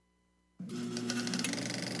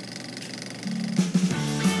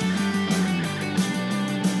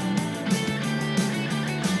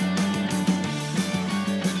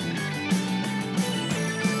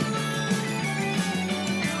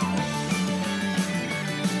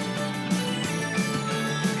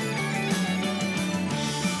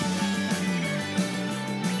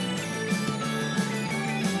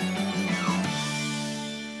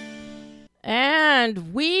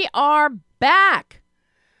And we are back.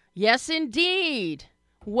 Yes, indeed.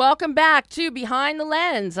 Welcome back to Behind the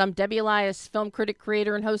Lens. I'm Debbie Elias, film critic,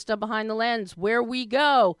 creator, and host of Behind the Lens, where we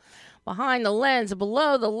go behind the lens,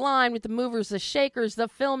 below the line with the movers, the shakers, the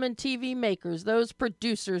film and TV makers, those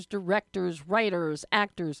producers, directors, writers,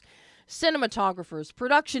 actors, cinematographers,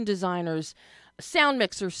 production designers, sound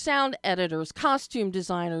mixers, sound editors, costume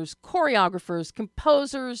designers, choreographers,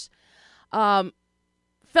 composers,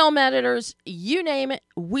 film editors, you name it,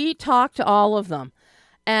 we talk to all of them.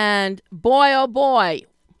 And boy, oh boy,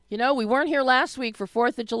 you know, we weren't here last week for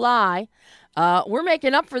 4th of July. We're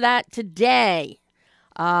making up for that today.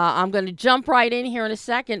 I'm going to jump right in here in a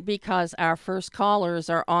second because our first callers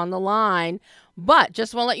are on the line. But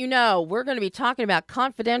just want to let you know, we're going to be talking about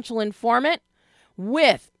Confidential Informant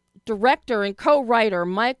with director and co-writer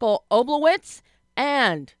Michael Oblowitz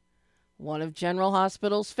and one of General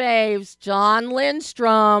Hospital's faves, JON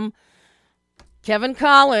LINDSTROM, Kevin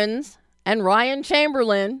Collins, and Ryan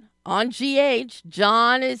Chamberlain on GH.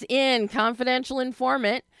 John is in Confidential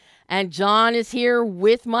Informant, and John is here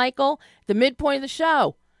with Michael. The midpoint of the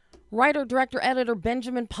show, writer, director, editor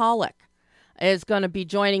Benjamin Pollacck is going to be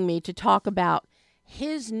joining me to talk about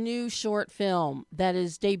his new short film that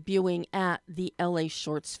is debuting at the LA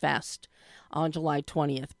Shorts Fest on July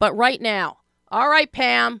 20th. But right now, all right,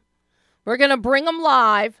 Pam, we're going to bring them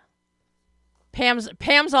live. Pam's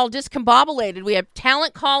all discombobulated. We have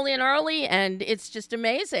talent call in early, and it's just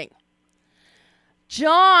amazing.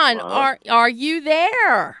 John, are you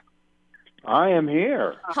there? I am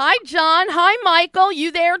here. Hi, John. Hi, Michael.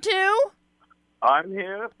 You there too? I'm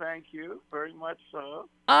here. Thank you very much so.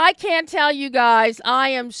 I can't tell you guys. I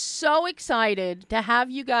am so excited to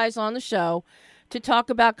have you guys on the show to talk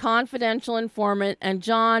about Confidential Informant. And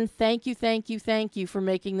John, thank you for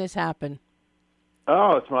making this happen.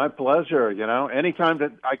 Oh, it's my pleasure. You know, anytime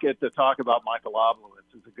that I get to talk about Michael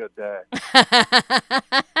Oblowitz is a good day.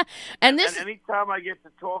 and anytime I get to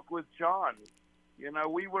talk with John, you know,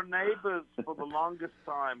 we were neighbors for the longest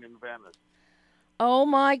time in Venice. Oh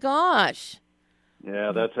my gosh.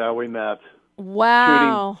 Yeah, that's how we met.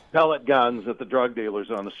 Wow. Shooting pellet guns at the drug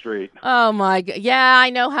dealers on the street. Oh my God. Yeah,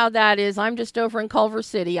 I know how that is. I'm just over in Culver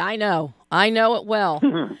City. I know it well.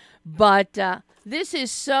 But this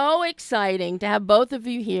is so exciting to have both of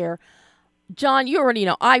you here. John, you already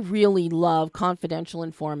know, I really love Confidential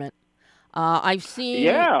Informant. I've seen...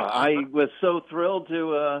 Yeah, I was so thrilled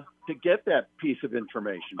to get that piece of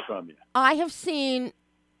information from you. I have seen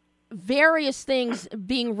various things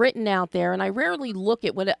being written out there, and I rarely look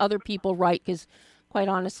at what other people write because, quite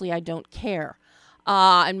honestly, I don't care.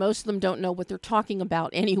 And most of them don't know what they're talking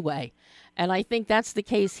about anyway. And I think that's the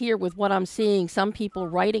case here with what I'm seeing. Some people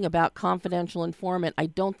writing about Confidential Informant, I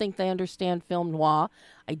don't think they understand film noir.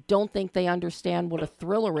 I don't think they understand what a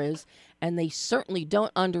thriller is. And they certainly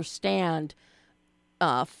don't understand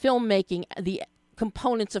filmmaking, the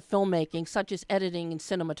components of filmmaking, such as editing and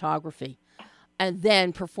cinematography. And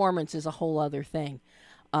then performance is a whole other thing.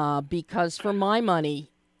 Because for my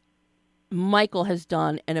money, Michael has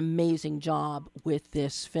done an amazing job with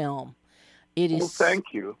this film. It is. Well, thank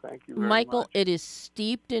you very Michael, much. It is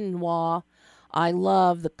steeped in noir. I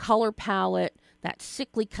love the color palette, that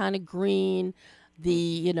sickly kind of green,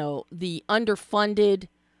 the underfunded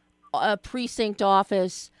precinct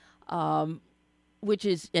office, which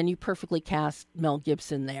is, and you perfectly cast Mel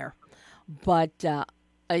Gibson there. But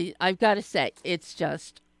I've got to say, it's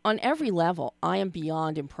just, on every level, I am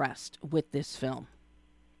beyond impressed with this film.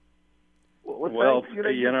 Well,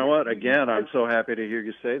 you know what? Again, I'm so happy to hear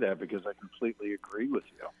you say that because I completely agree with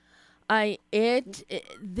you.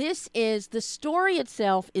 The story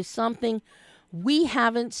itself is something we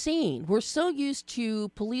haven't seen. We're so used to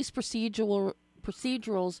police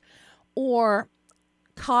procedurals or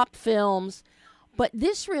cop films, but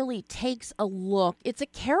this really takes a look. It's a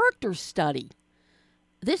character study.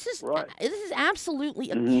 This is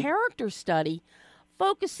absolutely a character study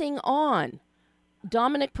focusing on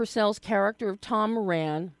Dominic Purcell's character of Tom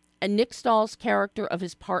Moran and Nick Stahl's character of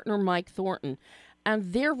his partner Mike Thornton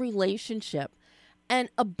and their relationship. And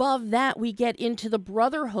above that, we get into the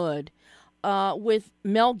brotherhood with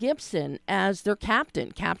Mel Gibson as their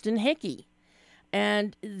captain, Captain Hickey.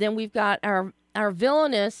 And then we've got our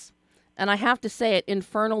villainous, and I have to say it,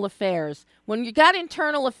 Infernal Affairs. When you got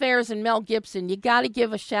Internal Affairs and Mel Gibson, you got to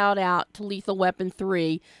give a shout out to Lethal Weapon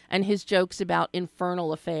 3 and his jokes about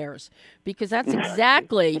Infernal Affairs, because that's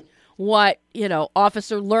exactly what,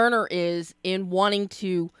 Officer Lerner is in wanting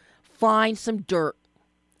to find some dirt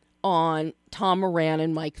on Tom Moran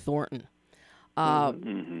and Mike Thornton.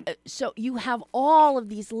 So you have all of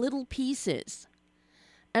these little pieces,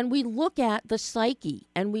 and we look at the psyche,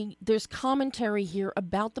 and there's commentary here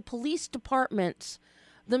about the police departments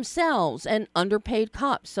themselves and underpaid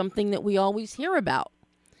cops, something that we always hear about.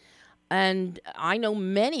 And I know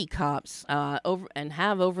many cops over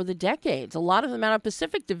the decades, a lot of them out of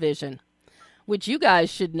Pacific Division, which you guys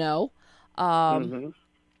should know. And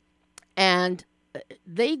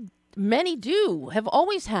many have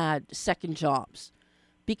always had second jobs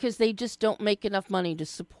because they just don't make enough money to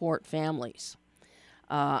support families.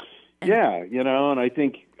 And I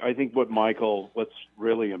think what's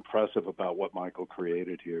really impressive about what Michael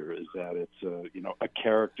created here is that it's a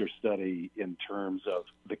character study in terms of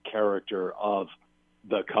the character of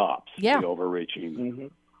the cops, the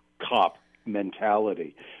overreaching cop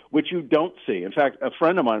mentality, which you don't see. In fact, a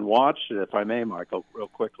friend of mine watched it, if I may, Michael, real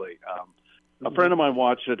quickly. A friend of mine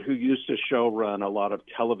watched it who used to run a lot of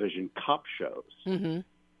television cop shows. Mm-hmm.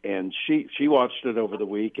 And she watched it over the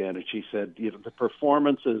weekend, and she said, the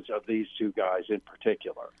performances of these two guys in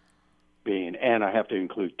particular, and I have to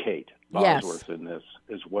include Kate Bosworth in this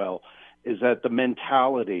as well, is that the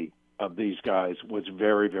mentality of these guys was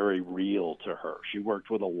very, very real to her. She worked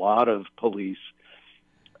with a lot of police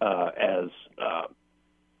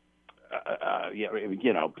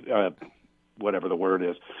whatever the word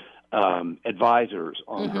is, advisors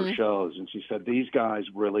on her shows. And she said, these guys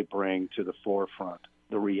really bring to the forefront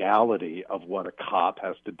the reality of what a cop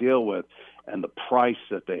has to deal with and the price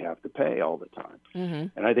that they have to pay all the time. Mm-hmm.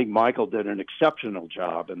 And I think Michael did an exceptional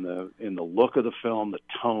job in the look of the film, the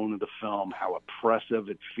tone of the film, how oppressive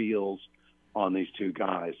it feels on these two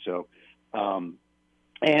guys. So,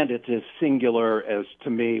 and it's as singular as, to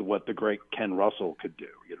me, what the great Ken Russell could do.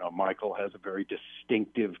 Michael has a very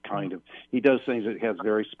distinctive he does things that has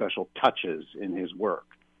very special touches in his work.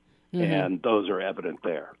 Mm-hmm. And those are evident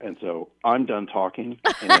there. And so I'm done talking,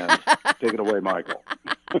 and take it away, Michael.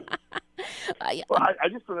 Well, I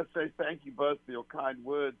just want to say thank you both for your kind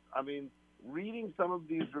words. I mean, reading some of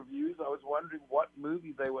these reviews, I was wondering what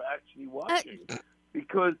movie they were actually watching.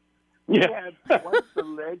 Because we had one of the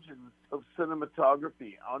legends of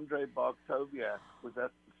cinematography, Andrei Barkovia, was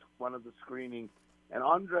at one of the screenings. And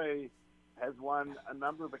Andrei has won a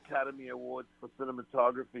number of Academy Awards for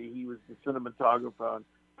cinematography. He was the cinematographer on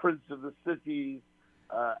Prince of the Cities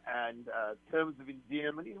and Terms of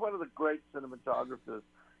Endearment. He's one of the great cinematographers.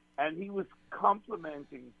 And he was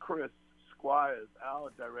complimenting Chris Squires, our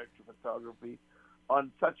director of photography,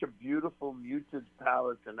 on such a beautiful muted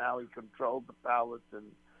palette and how he controlled the palette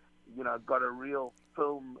and, got a real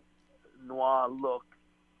film noir look.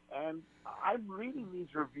 And I'm reading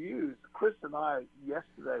these reviews. Chris and I,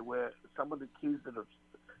 yesterday, where someone accused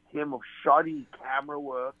him of shoddy camera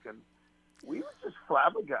work, and we were just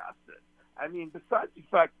flabbergasted. I mean, besides the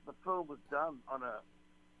fact that the film was done on a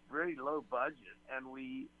very low budget and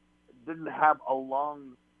we didn't have a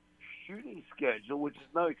long shooting schedule, which is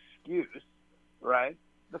no excuse, right?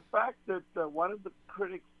 The fact that one of the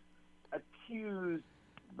critics accused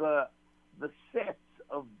the sets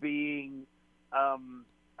of being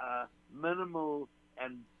minimal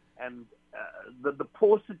and the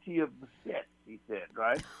paucity of the sets, he said,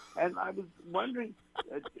 right? And I was wondering,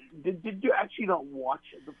 did you actually not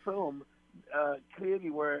watch the film clearly,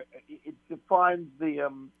 where it defines the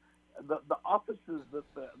offices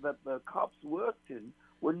that the cops worked in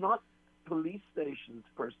were not police stations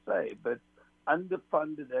per se, but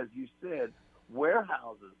underfunded, as you said,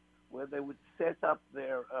 warehouses where they would set up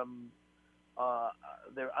their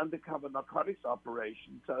undercover narcotics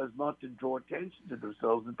operation so as not to draw attention to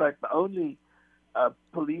themselves. In fact, the only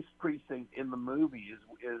police precinct in the movie is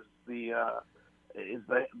the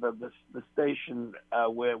station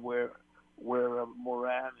where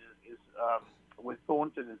Moran is where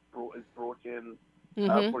Thornton is brought in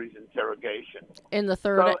for his interrogation. In the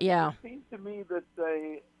third, It seems to me that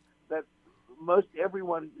that most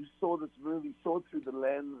everyone who saw this movie saw through the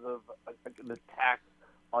lens of an attack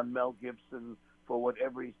on Mel Gibson for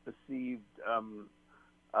whatever his perceived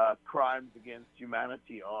crimes against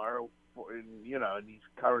humanity are, in these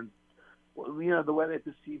current, the way they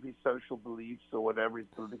perceive his social beliefs or whatever his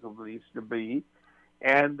political beliefs to be,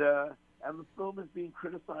 and the film is being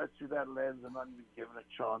criticized through that lens and not even given a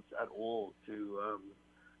chance at all to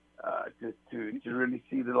really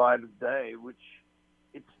see the light of day, which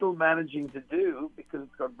it's still managing to do because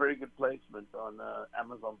it's got very good placement on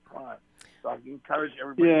Amazon Prime. So I can encourage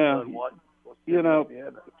everybody to go and watch.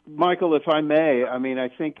 Michael, if I may, I mean, I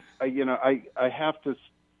think, I have to,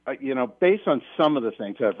 based on some of the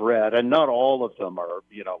things I've read, and not all of them are,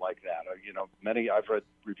 like that. Many I've read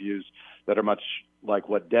reviews that are much like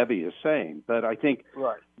what Debbie is saying. But I think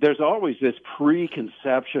there's always this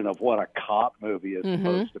preconception of what a cop movie is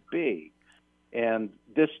supposed to be. And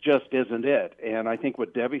this just isn't it. And I think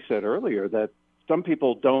what Debbie said earlier, that some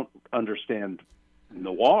people don't understand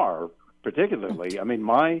noir particularly. I mean,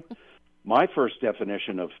 my first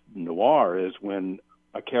definition of noir is when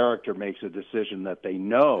a character makes a decision that they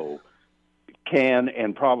know can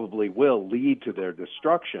and probably will lead to their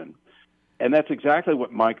destruction. And that's exactly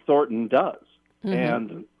what Mike Thornton does. Mm-hmm.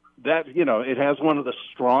 And that, it has one of the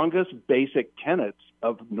strongest basic tenets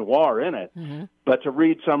of noir in it. Mm-hmm. But to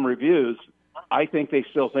read some reviews, I think they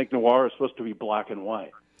still think noir is supposed to be black and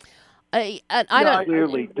white. I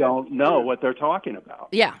clearly don't know what they're talking about.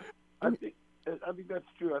 Yeah. I think that's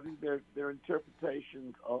true. I think their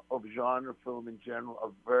interpretations of genre film in general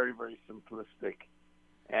are very, very simplistic,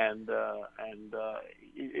 and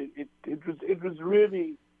it was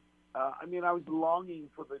really. I was longing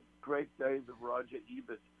for the great days of Roger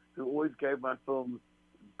Ebert, who always gave my films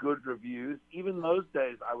good reviews. Even those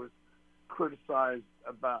days, I was criticized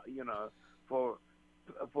about, for.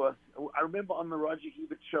 I remember on the Roger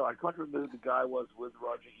Ebert show, I can't remember who the guy was with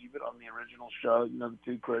Roger Ebert on the original show, the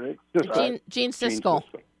two critics. Gene Siskel.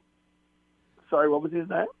 Sorry, what was his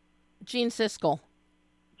name? Gene Siskel.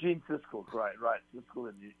 Gene Siskel, right. Siskel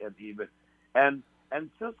and Ebert. And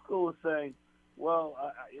Siskel was saying, well,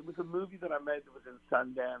 it was a movie that I made that was in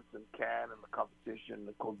Sundance and Cannes and the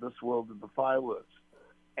competition called This World of the Fireworks.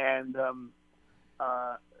 And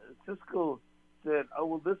Siskel said, oh,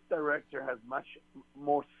 well, this director has much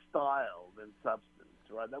more style than substance,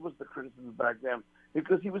 right? That was the criticism back then,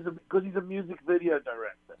 because he's a music video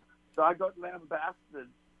director. So I got lambasted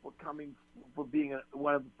for being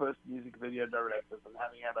one of the first music video directors and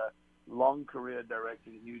having had a long career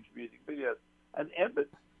directing huge music videos. And Ebert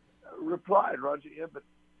replied, Roger Ebert,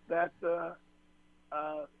 that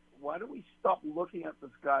why don't we stop looking at this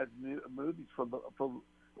guy's movies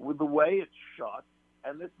with the way it's shot,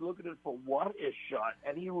 and let's look at it for what is shot.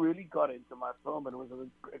 And he really got into my film, and it was an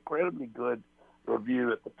incredibly good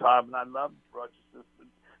review at the time. And I loved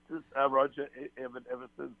Roger Ebert ever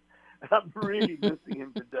since. I'm really missing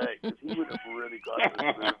him today, because he would have really got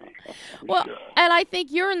this movie. Well, sure. And I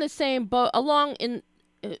think you're in the same boat, along in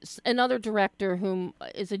another director whom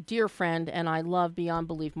is a dear friend and I love beyond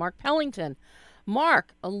belief, Mark Pellington.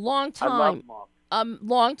 Mark, a long time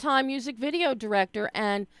music video director,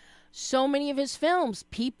 and so many of his films,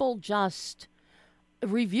 people just,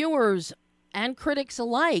 reviewers and critics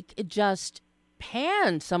alike, just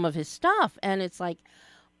pan some of his stuff. And it's like,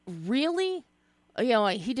 really?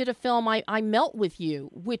 He did a film, I Melt With You,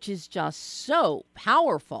 which is just so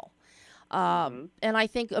powerful. And I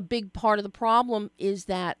think a big part of the problem is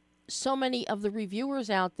that so many of the reviewers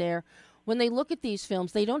out there, when they look at these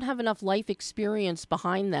films, they don't have enough life experience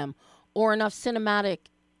behind them or enough cinematic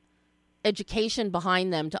education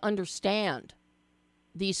behind them to understand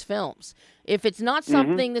these films. If it's not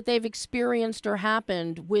something that they've experienced or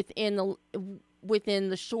happened within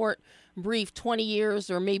the short, brief 20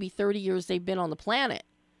 years or maybe 30 years they've been on the planet,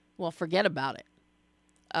 well, forget about it.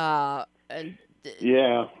 I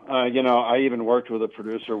even worked with a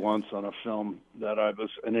producer once on a film that was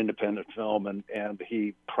an independent film, and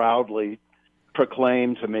he proudly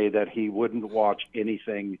proclaimed to me that he wouldn't watch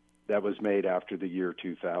anything that was made after the year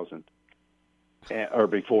 2000 or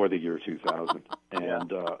before the year 2000.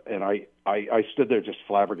 And I stood there just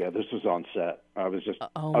flabbergasted. This was on set. I was just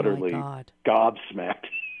utterly gobsmacked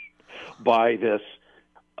by this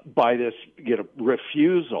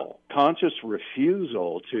conscious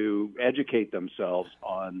refusal to educate themselves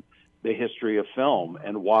on the history of film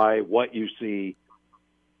and why what you see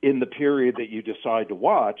in the period that you decide to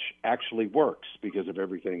watch actually works because of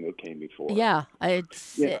everything that came before. Yeah, I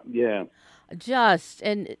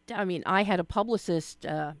had a publicist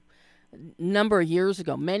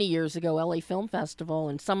many years ago, LA Film Festival,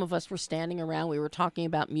 and some of us were standing around. We were talking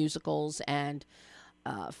about musicals and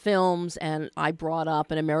films, and I brought up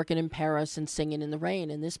An American in Paris and Singing in the Rain,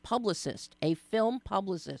 and this publicist, a film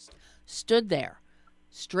publicist, stood there,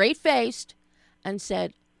 straight-faced, and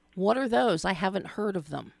said, "What are those? I haven't heard of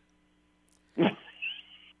them."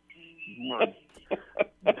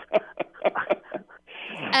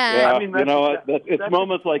 It's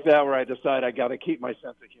moments like that where I decide I got to keep my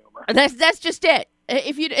sense of humor. That's just it.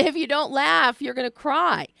 If you don't laugh, you're going to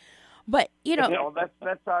cry. But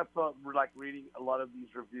that's how I felt like reading a lot of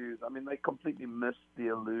these reviews. I mean, they completely missed the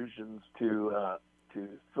allusions to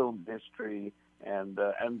film history and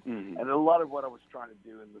a lot of what I was trying to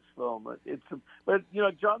do in this film. But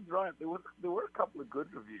John's right. There were a couple of good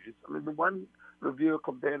reviews. I mean, the one reviewer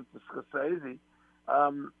compared it to Scorsese.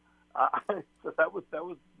 So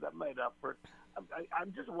that made up for it.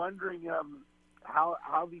 I'm just wondering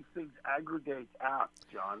how these things aggregate out,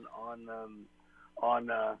 John, on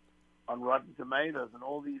on Rotten Tomatoes and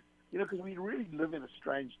all these, because we really live in a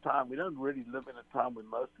strange time. We don't really live in a time when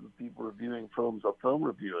most of the people reviewing films are film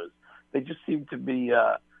reviewers. They just seem to be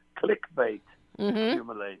clickbait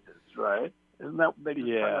accumulators, right? Isn't that what they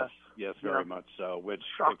just Yes, very much so, which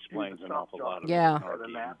explains an awful lot of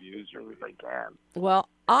reviews. They can. Well,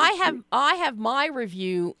 I have my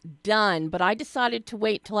review done, but I decided to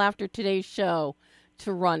wait till after today's show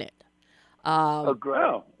to run it.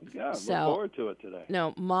 Great. Look forward to it today.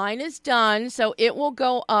 No, mine is done, so it will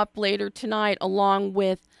go up later tonight along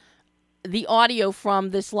with the audio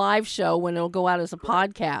from this live show when it'll go out as a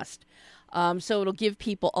podcast. So it'll give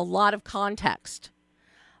people a lot of context.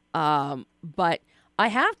 But I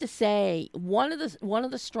have to say, one of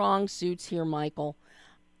the strong suits here, Michael,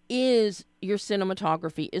 is your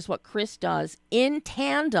cinematography, is what Chris does in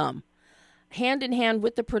tandem, hand in hand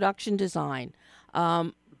with the production design.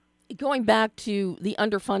 Going back to the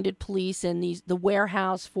underfunded police and the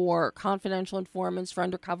warehouse for confidential informants for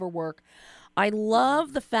undercover work, I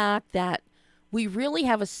love the fact that we really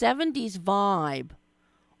have a 70s vibe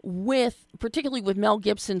particularly with Mel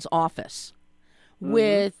Gibson's office.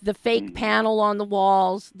 With the fake panel on the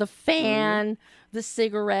walls, the fan, the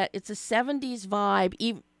cigarette. It's a 70s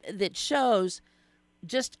vibe that shows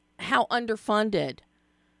just how underfunded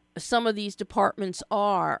some of these departments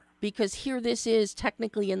are, because here this is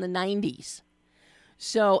technically in the 90s.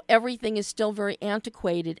 So everything is still very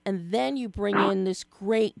antiquated. And then you bring in this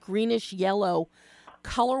great greenish yellow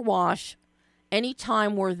color wash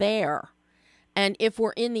anytime we're there. And if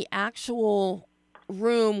we're in the actual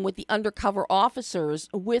room with the undercover officers,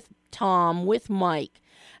 with Tom, with Mike,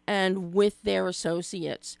 and with their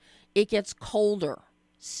associates, it gets colder,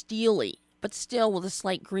 steely, but still with a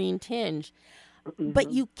slight green tinge. But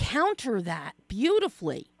you counter that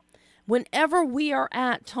beautifully whenever we are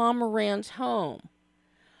at Tom Moran's home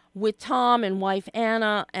with Tom and wife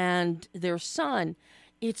Anna and their son.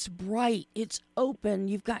 It's bright, it's open,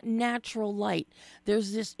 you've got natural light.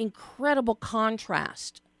 There's this incredible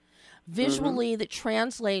contrast visually that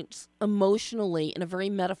translates emotionally in a very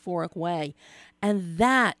metaphoric way. And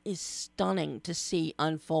that is stunning to see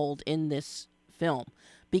unfold in this film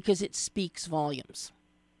because it speaks volumes.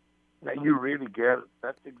 Now, you really get it.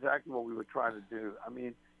 That's exactly what we were trying to do. I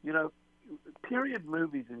mean, period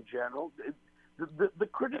movies in general, the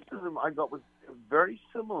criticism I got was very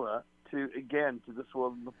similar to This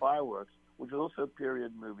World and the Fireworks, which was also a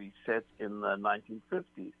period movie set in the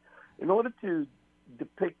 1950s. In order to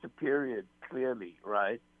depict a period clearly,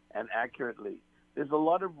 right, and accurately, there's a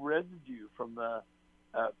lot of residue from the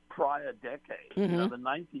prior decade. The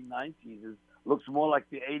 1990s looks more like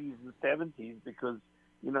the 80s and 70s because,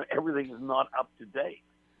 everything is not up to date.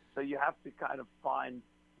 So you have to kind of find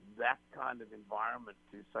that kind of environment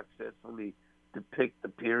to successfully depict the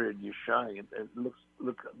period you're showing. It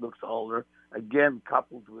looks older, again,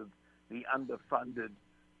 coupled with the underfunded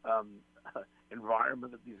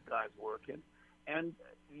environment that these guys work in. And,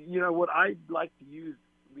 what I like to use,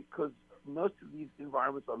 because most of these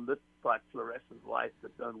environments are lit by fluorescent lights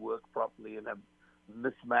that don't work properly and have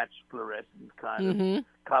mismatched fluorescent kind of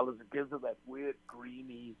colors, it gives it that weird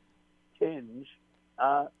greeny tinge.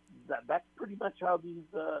 That's pretty much how these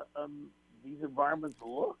environments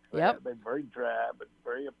look. Yep. They're very drab and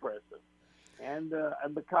very oppressive. And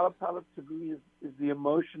the color palette to me is the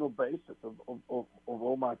emotional basis of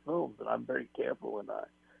all my films, and I'm very careful in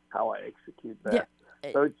how I execute that. Yeah.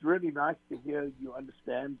 So it's really nice to hear you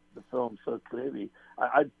understand the film so clearly.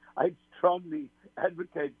 I strongly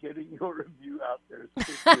advocate getting your review out there as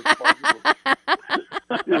quickly as possible,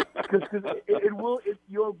 because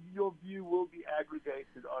your view will be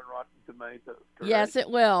aggregated on Rotten Tomatoes. Correct? Yes, it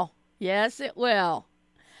will. Yes, it will.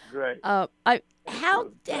 Great. How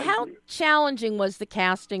challenging was the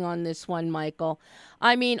casting on this one, Michael?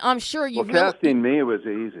 I mean, I'm sure you. Casting me was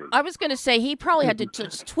easy. I was going to say he probably had to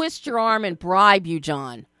just twist your arm and bribe you,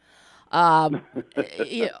 John. But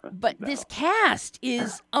this cast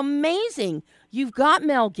is amazing. You've got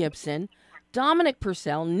Mel Gibson, Dominic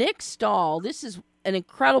Purcell, Nick Stahl. This is an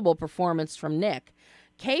incredible performance from Nick.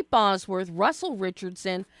 Kate Bosworth, Russell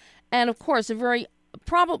Richardson, and of course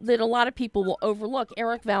probably that a lot of people will overlook,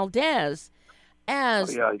 Eric Valdez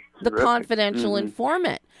as the confidential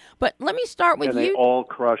informant. But let me start with you. And they all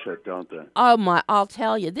crush it, don't they? Oh my! I'll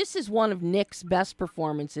tell you, this is one of Nick's best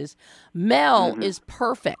performances. Mel is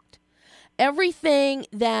perfect. Everything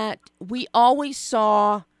that we always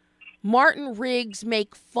saw Martin Riggs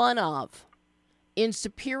make fun of in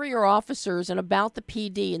Superior Officers and About the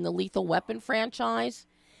PD in the Lethal Weapon franchise,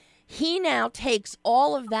 he now takes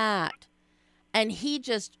all of that and he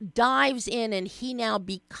just dives in, and he now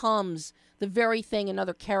becomes the very thing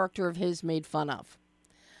another character of his made fun of.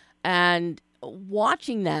 And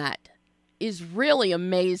watching that is really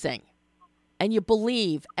amazing. And you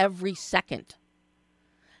believe every second.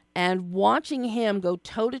 And watching him go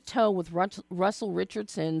toe-to-toe with Russell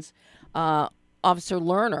Richardson's Officer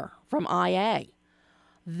Lerner from IA,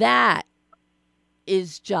 that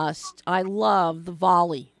is just, I love the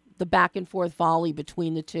volley, the back-and-forth volley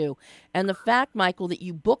between the two. And the fact, Michael, that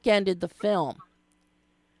you bookended the film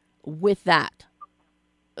with that,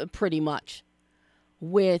 pretty much.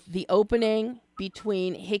 With the opening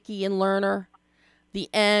between Hickey and Lerner, the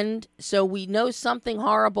end, so we know something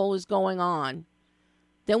horrible is going on.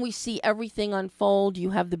 Then we see everything unfold.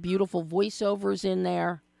 You have the beautiful voiceovers in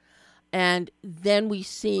there. And then we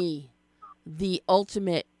see the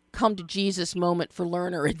ultimate come to Jesus moment for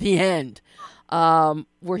Lerner at the end,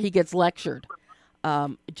 where he gets lectured.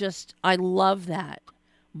 I love that.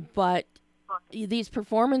 But these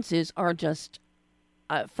performances are just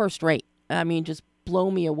first rate. I mean, just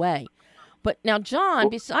blow me away. But now, John,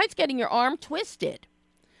 besides getting your arm twisted,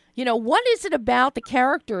 what is it about the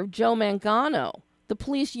character of Joe Mangano, the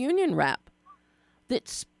police union rep, that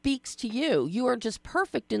speaks to you? You are just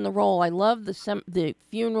perfect in the role. I love the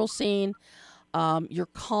funeral scene. You're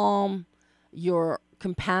calm. You're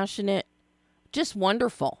compassionate. Just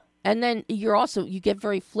wonderful. And then you get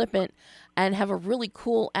very flippant and have a really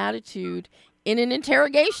cool attitude in an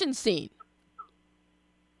interrogation scene.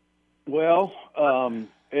 Well,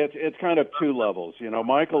 it's kind of two levels.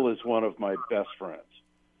 Michael is one of my best friends,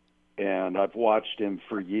 and I've watched him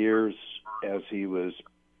for years as he was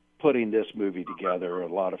putting this movie together,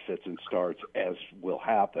 a lot of fits and starts, as will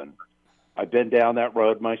happen. I've been down that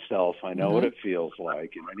road myself. I know what it feels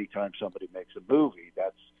like, and anytime somebody makes a movie,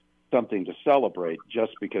 that's something to celebrate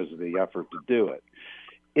just because of the effort to do it.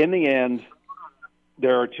 In the end,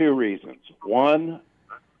 there are two reasons. One,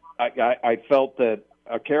 I felt that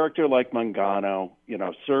a character like Mangano,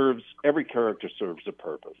 every character serves a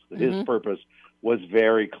purpose. His purpose was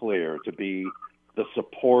very clear, to be the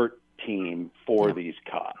support team for these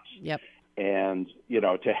cops. Yep. And,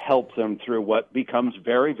 to help them through what becomes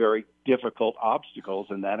very, very difficult obstacles,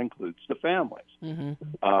 and that includes the families.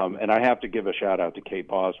 And I have to give a shout-out to Kate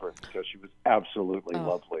Bosworth, because she was absolutely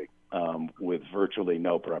lovely, with virtually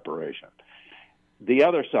no preparation. The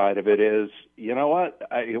other side of it is,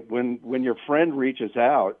 when your friend reaches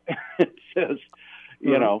out and says,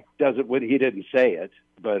 he didn't say it,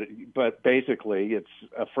 but basically it's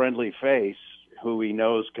a friendly face who he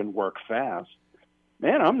knows can work fast.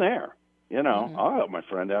 Man, I'm there. I'll help my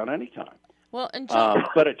friend out anytime. Well, and John,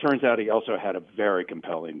 but it turns out he also had a very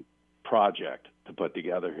compelling project to put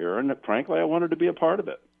together here, and frankly, I wanted to be a part of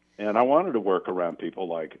it. And I wanted to work around people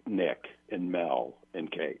like Nick and Mel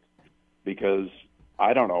and Kate, because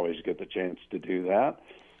I don't always get the chance to do that.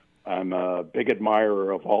 I'm a big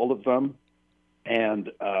admirer of all of them. And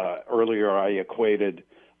earlier I equated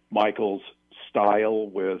Michael's style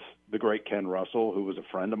with the great Ken Russell, who was a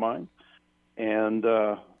friend of mine. And,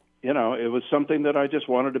 it was something that I just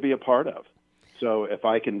wanted to be a part of. So if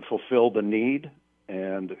I can fulfill the need,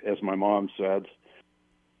 and as my mom said,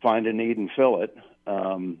 find a need and fill it,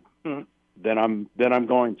 then I'm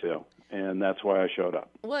going to. And that's why I showed up.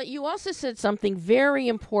 Well, you also said something very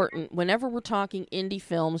important whenever we're talking indie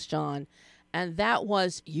films, John, and that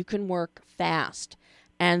was you can work fast.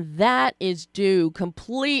 And that is due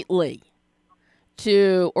completely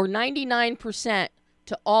to, or 99%,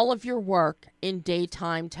 to all of your work in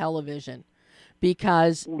daytime television.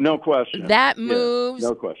 Because no question, that moves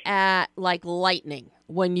no question, at like lightning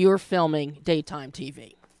when you're filming daytime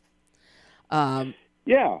TV.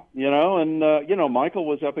 Michael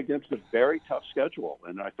was up against a very tough schedule,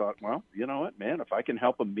 and I thought, well, you know what, man, if I can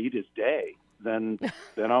help him meet his day, then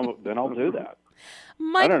I'll do that.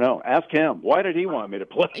 I don't know. Ask him. Why did he want me to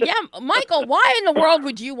play? Yeah, Michael, why in the world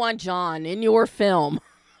would you want John in your film?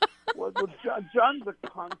 Well, John's a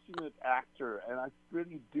consummate actor, and I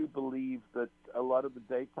really do believe that a lot of the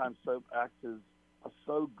daytime soap actors are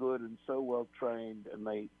so good and so well trained, and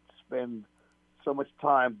they spend so much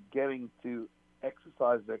time getting to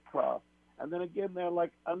exercise their craft. And then again, they're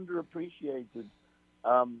like underappreciated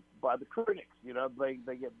by the critics.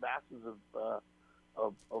 They get masses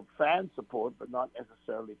of fan support, but not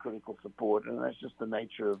necessarily critical support, and that's just the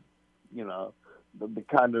nature of the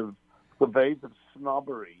kind of pervasive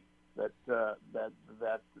snobbery that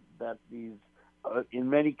these in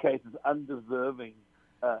many cases undeserving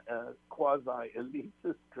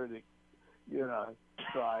quasi-elitist critics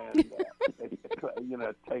try and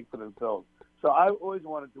take for themselves. So I always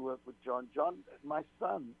wanted to work with John. John, my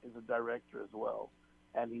son, is a director as well,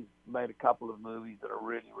 and he's made a couple of movies that are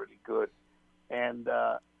really, really good. And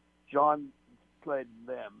John played in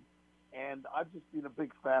them, And I've just been a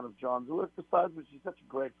big fan of John's work, besides which he's such a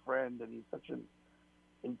great friend, and he's such an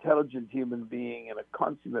intelligent human being and a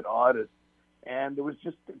consummate artist. And it was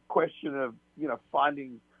just a question of,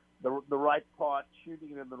 finding the right part,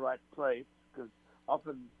 shooting it in the right place, because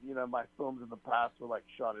often, my films in the past were like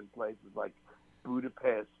shot in places like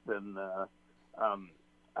Budapest and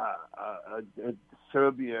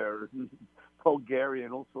Serbia or Bulgaria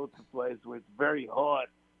and all sorts of places where it's very hard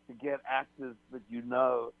to get actors that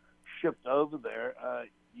shipped over there,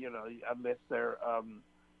 unless they're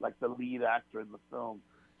like the lead actor in the film.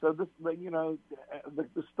 So this, the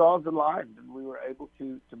stars aligned, and we were able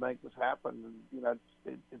to make this happen. And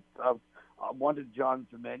I wanted John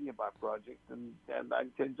for many of my projects, and I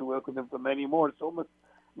intend to work with him for many more. It's almost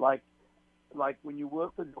like when you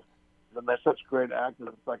work with, and they're such great actors,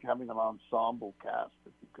 it's like having an ensemble cast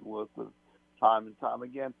that you can work with time and time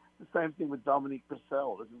again. The same thing with Dominique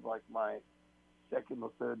Purcell. This is like my second or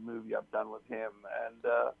third movie I've done with him, and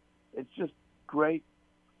it's just great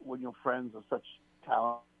when your friends are such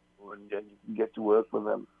talent and you can get to work with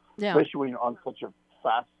them, especially when you're on such a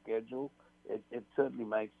fast schedule. It certainly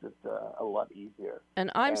makes it a lot easier.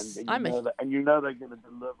 And you know they're going to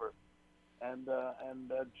deliver. And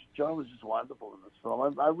John was just wonderful in this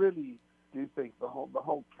film. I really do think the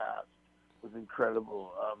whole cast was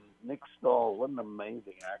incredible. Nick Stahl, what an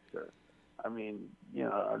amazing actor. I mean,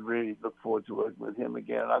 I really look forward to working with him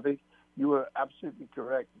again. I think you were absolutely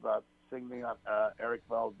correct about singling out Eric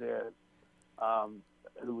Valdez,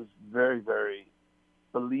 who was very, very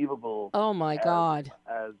believable. Oh my God!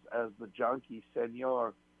 As the junkie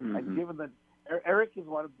senor, and given that Eric is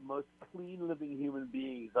one of the most clean living human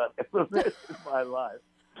beings I've ever met in my life.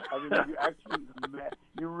 I mean,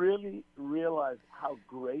 you really realize how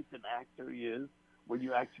great an actor he is when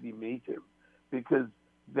you actually meet him, because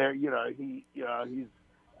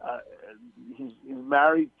he's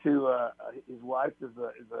married to his wife is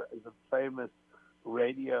a famous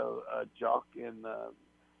radio jock in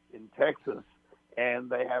Texas, and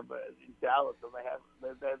they have in Dallas, and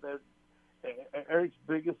they have Eric's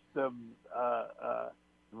biggest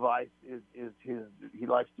vice is he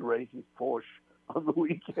likes to race his Porsche on the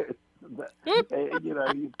weekends.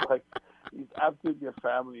 He's absolutely a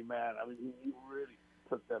family man. I mean, he really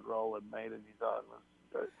took that role and made it his own.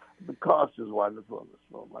 The cast is wonderful in this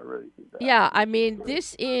film. I really think that. Yeah, I mean,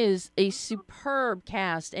 this is a superb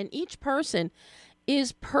cast, and each person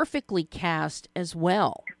is perfectly cast as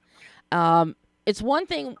well. It's one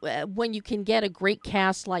thing when you can get a great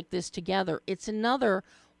cast like this together. It's another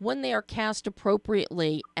when they are cast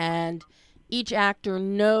appropriately and each actor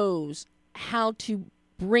knows how to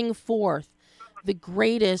bring forth the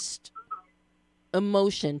greatest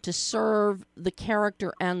emotion to serve the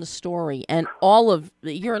character and the story. And all of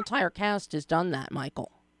your entire cast has done that,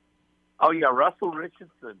 Michael. Oh, yeah, Russell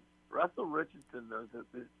Richardson,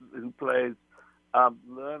 who plays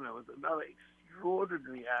Lerner, was another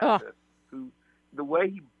extraordinary actor who, the way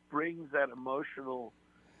he brings that emotional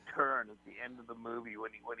turn at the end of the movie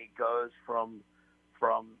when he goes from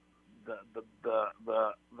the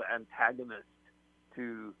antagonist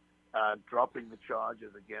to dropping the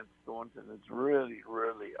charges against Thornton. It's really,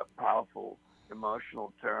 really a powerful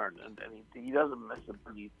emotional turn, and he doesn't miss a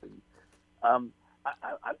beat. I'm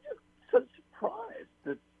just so surprised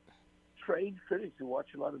that trained critics who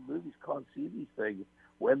watch a lot of movies can't see these things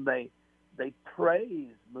when they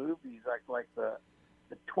praise movies like the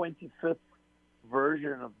 25th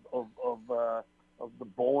version of the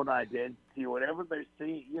Bourne Identity or whatever they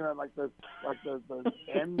see, like those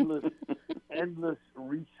endless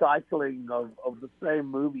recycling of the same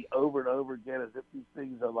movie over and over again, as if these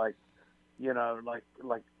things are like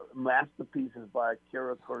masterpieces by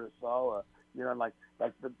Akira Kurosawa. Like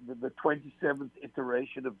the 27th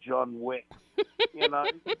iteration of John Wick.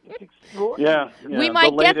 It's extraordinary. Yeah, we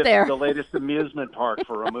might get there. The latest amusement park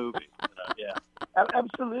for a movie. Yeah,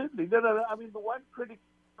 absolutely. No. I mean, the one critic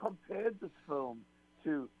compared this film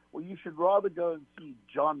to, well, you should rather go and see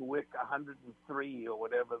John Wick 103 or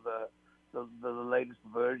whatever the latest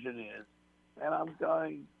version is. And I'm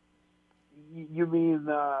going, you mean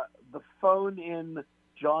the phone-in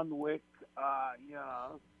John Wick,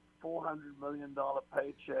 $400 million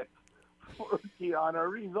paycheck for Keanu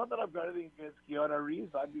Reeves? Not that I've got anything against Keanu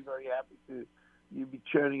Reeves. I'd be very happy to be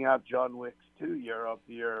churning out John Wicks too year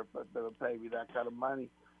after year, but they would pay me that kind of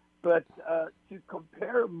money. But to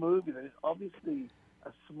compare a movie that is obviously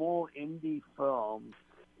a small indie film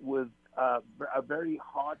with a very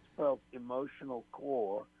heartfelt emotional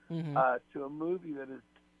core to a movie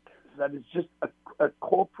that is just a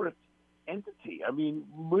corporate entity. I mean,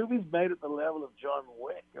 movies made at the level of John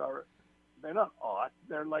Wick they're not art.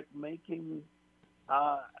 They're like making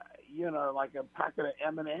like a packet of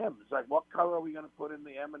M&Ms. Like, what color are we going to put in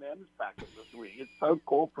the M&Ms packet this week? It's so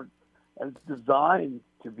corporate, and it's designed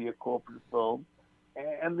to be a corporate film,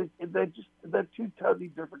 and they're two totally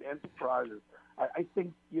different enterprises. I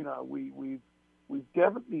think we've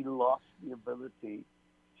definitely lost the ability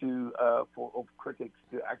of critics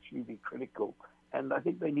to actually be critical, and I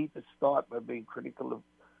think they need to start by being critical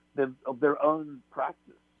of their own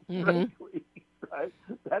practice. Right?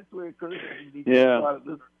 That's where criticism needs to start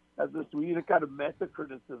at this. We need a kind of meta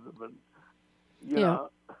criticism, and you know.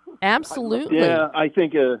 Absolutely. I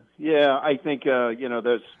think there's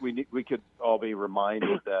we could all be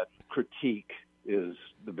reminded that critique is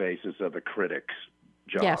the basis of a critic's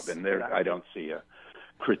job, and there I don't see a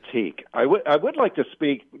critique. I would like to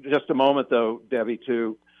speak just a moment, though, Debbie,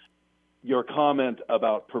 to your comment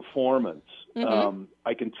about performance.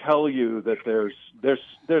 I can tell you that there's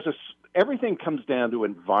everything comes down to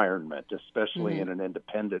environment, especially in an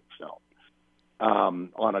independent film,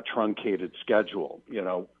 on a truncated schedule.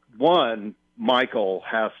 One, Michael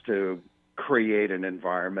has to create an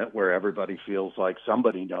environment where everybody feels like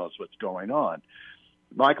somebody knows what's going on.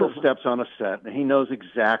 Michael steps on a set and he knows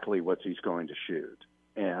exactly what he's going to shoot.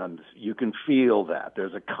 And you can feel that.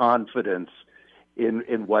 There's a confidence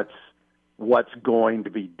in what's going to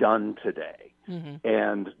be done today.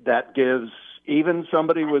 And that gives even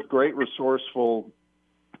somebody with great resourceful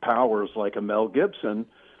powers like a Mel Gibson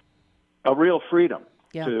a real freedom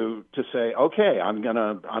to say, okay,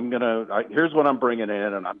 here's what I'm bringing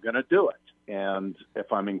in, and I'm gonna do it. And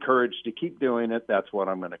if I'm encouraged to keep doing it, that's what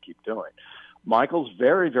I'm going to keep doing. Michael's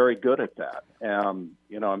very, very good at that. I'm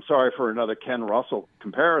sorry for another Ken Russell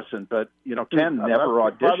comparison, but Ken never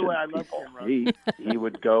auditioned. By the way, I love Ken Russell. He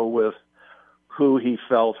would go with who he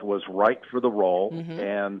felt was right for the role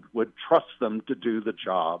and would trust them to do the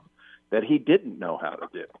job that he didn't know how to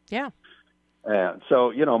do. Yeah. And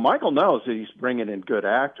so, Michael knows that he's bringing in good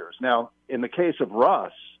actors. Now, in the case of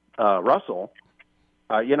Russell,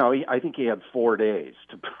 I think he had 4 days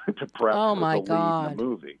to prep for the lead in the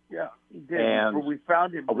movie. Yeah, he did. And we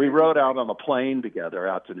found him. We rode out on a plane together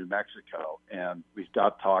out to New Mexico, and we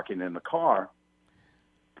got talking in the car.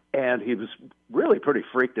 And he was really pretty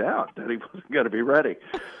freaked out that he wasn't going to be ready.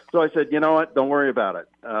 So I said, you know what? Don't worry about it.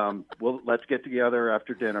 Let's get together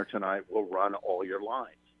after dinner tonight. We'll run all your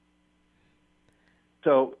lines.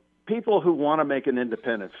 So people who want to make an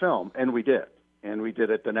independent film, and we did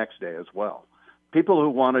it the next day as well. People who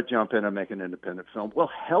want to jump in and make an independent film will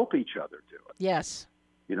help each other do it. Yes.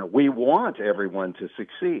 We want everyone to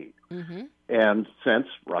succeed. And since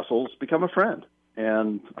Russell's become a friend,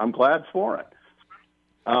 and I'm glad for it.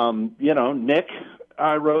 Nick,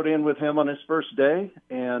 I rode in with him on his first day,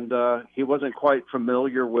 and he wasn't quite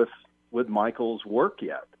familiar with Michael's work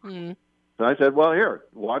yet. So I said, well, here,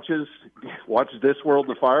 watch This World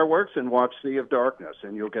of Fireworks and watch Sea of Darkness,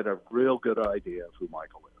 and you'll get a real good idea of who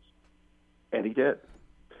Michael is. And he did.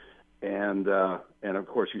 And of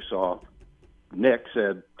course, you saw Nick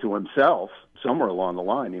said to himself, somewhere along the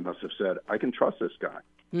line, he must have said, I can trust this guy.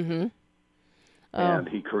 And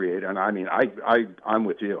he created, and I mean, I'm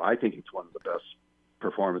with you. I think it's one of the best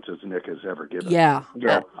performances Nick has ever given. Yeah,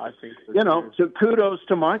 I think so. So kudos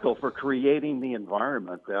to Michael for creating the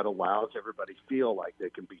environment that allows everybody to feel like they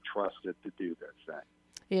can be trusted to do their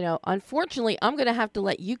thing. Unfortunately, I'm going to have to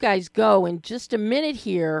let you guys go in just a minute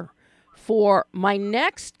here for my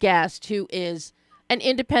next guest, who is an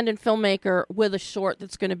independent filmmaker with a short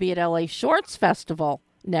that's going to be at LA Shorts Festival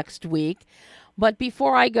next week. But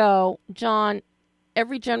before I go, John,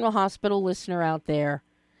 every General Hospital listener out there,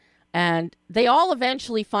 and they all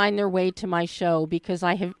eventually find their way to my show because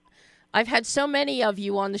I've had so many of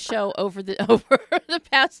you on the show over the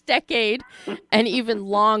past decade and even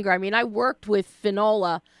longer. I mean, I worked with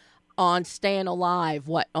Finola on Staying Alive,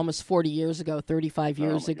 almost 40 years ago, 35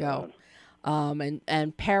 years ago.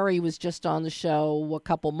 And Perry was just on the show a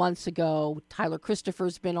couple months ago. Tyler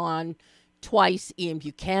Christopher's been on twice. Ian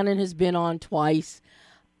Buchanan has been on twice.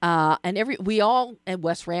 And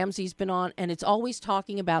Wes Ramsey's been on, and it's always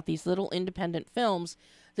talking about these little independent films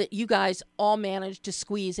that you guys all managed to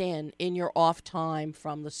squeeze in your off time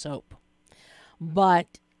from the soap.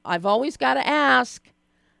 But I've always got to ask,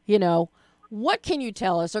 what can you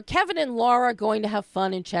tell us? Are Kevin and Laura going to have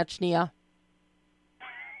fun in Chechnya?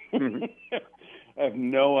 I have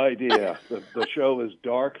no idea. The show is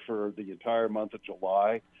dark for the entire month of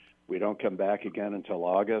July. We don't come back again until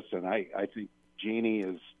August, and I think Jeannie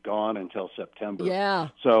is gone until September. Yeah.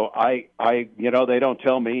 So I they don't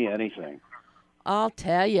tell me anything. I'll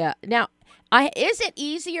tell you. Now, is it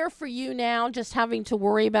easier for you now just having to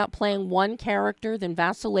worry about playing one character than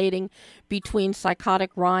vacillating between psychotic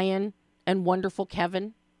Ryan and wonderful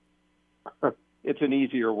Kevin? it's an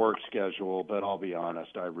easier work schedule, but I'll be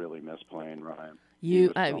honest, I really miss playing Ryan. He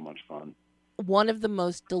was so much fun. One of the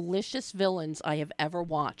most delicious villains I have ever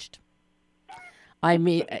watched. I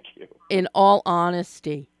mean, in all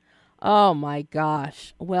honesty. Oh, my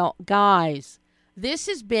gosh. Well, guys, this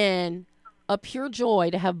has been a pure joy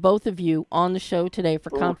to have both of you on the show today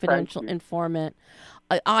for Confidential Informant.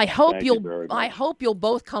 I hope you'll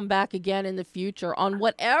both come back again in the future on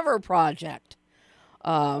whatever project.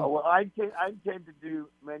 Well, I intend to do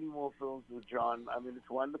many more films with John. I mean, it's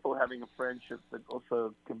wonderful having a friendship that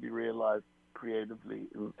also can be realized creatively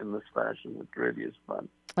in this fashion. It really is fun.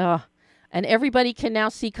 And everybody can now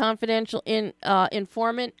see Confidential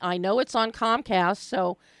Informant. I know it's on Comcast,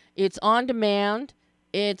 so it's on demand.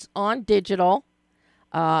 It's on digital.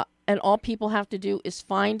 And all people have to do is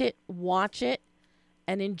find it, watch it,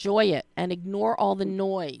 and enjoy it, and ignore all the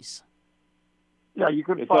noise. Yeah, you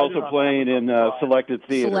can. It's also playing in selected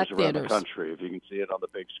theaters around the country. If you can see it on the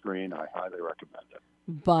big screen, I highly recommend it.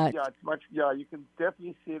 But yeah, it's much. Yeah, you can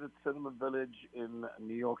definitely see it at Cinema Village in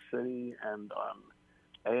New York City and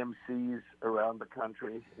AMC's around the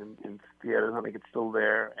country in theaters. I think it's still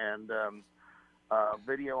there, and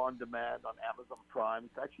video on demand on Amazon Prime.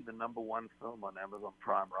 It's actually the #1 film on Amazon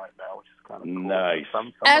Prime right now, which is kind of cool. Nice.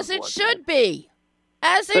 As it should be.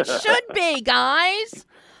 As it should be, guys.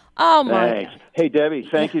 Oh, my Thanks. Hey, Debbie,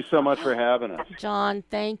 thank you so much for having us. John,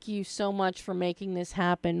 thank you so much for making this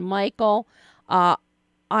happen. Michael, I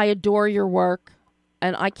adore your work,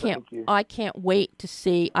 and I can't wait to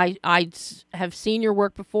see. I have seen your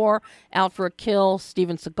work before, Out for a Kill,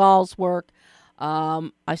 Steven Seagal's work.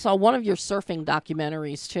 I saw one of your surfing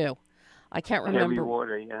documentaries, too. I can't remember. Heavy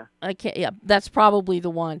Water, yeah. Yeah, that's probably the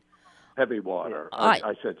one. Heavy Water.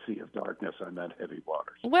 I said Sea of Darkness. I meant Heavy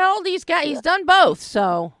Waters. Well, these guys, he's done both,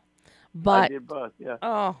 so. But I did both, yeah.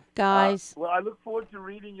 Oh, guys. Well, I look forward to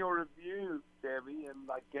reading your review, Debbie, and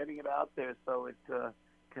getting it out there so it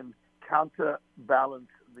can counterbalance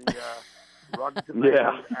the Rotten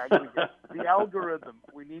Tomatoes aggregate. The algorithm.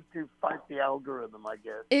 We need to fight the algorithm, I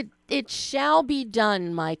guess. It shall be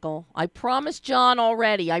done, Michael. I promised John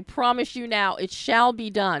already. I promise you now. It shall be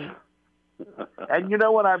done. And you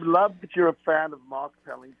know what? I love that you're a fan of Mark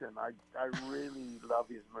Pellington. I really love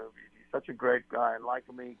his movies. He's such a great guy, and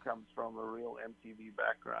like me, comes from a real MTV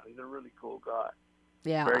background. He's a really cool guy.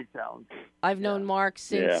 Yeah, very talented. I've known Mark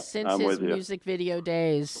since his music video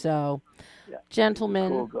days. So, gentlemen,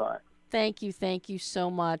 cool guy. Thank you so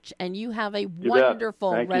much, and you have a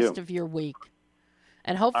wonderful rest of your week.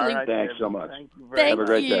 And hopefully, thanks so much. Thank you. Have a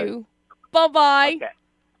great day. Bye-bye. Okay.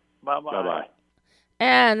 Bye-bye.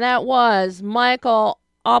 And that was Michael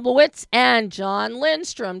OBLOWITZ and Jon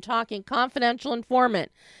Lindstrom talking Confidential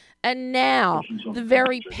Informant. And now, the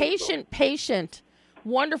very patient,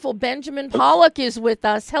 wonderful Benjamin Pollacck is with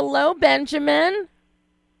us. Hello, Benjamin.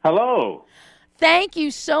 Hello. Thank you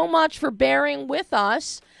so much for bearing with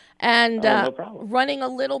us and no problem. Running a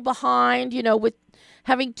little behind, with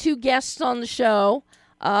having two guests on the show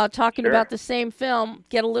talking about the same film.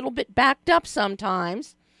 Get a little bit backed up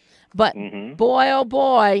sometimes. But boy, oh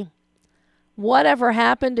boy, whatever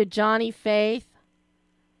happened to Johnny Faith?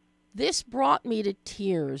 This brought me to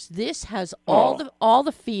tears. This has all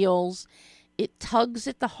the feels. It tugs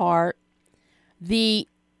at the heart. The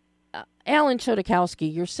Alan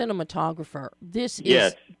Chodakowski, your cinematographer. This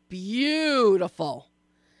is beautiful.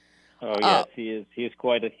 Oh yes, he is. He's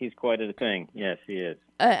quite a thing. Yes, he is.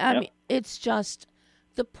 I mean, it's just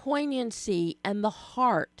the poignancy and the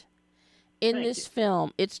heart. In this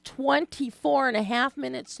film, it's 24 and a half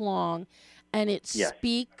minutes long, and it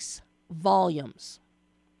speaks volumes.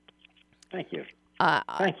 Thank you.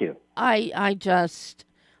 Thank you.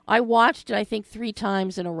 I watched it, I think, 3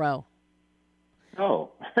 times in a row. Oh.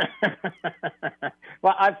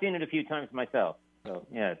 Well, I've seen it a few times myself, so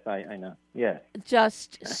yes, I know. Yes.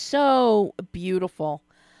 Just so beautiful.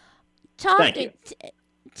 Thank you.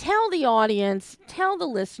 Tell the audience, tell the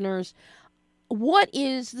listeners, what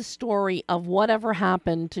is the story of whatever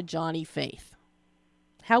happened to Johnny Faith?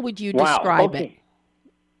 How would you describe it?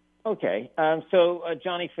 Okay. So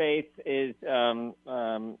Johnny Faith is,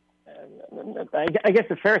 I guess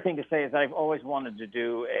the fair thing to say is I've always wanted to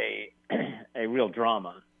do a real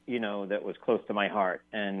drama, that was close to my heart.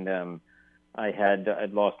 And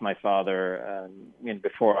I'd lost my father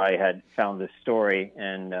before I had found this story.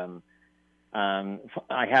 And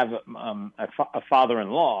I have a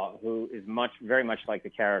father-in-law who is very much like the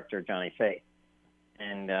character Johnny Faith.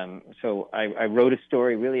 And so I wrote a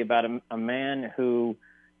story really about a man who's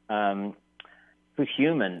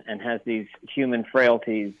human and has these human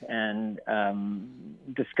frailties and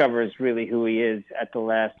discovers really who he is at the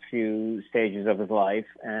last few stages of his life,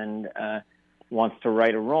 and wants to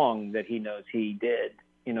right a wrong that he knows he did,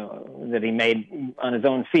 that he made on his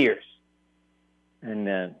own fears,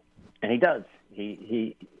 and he does.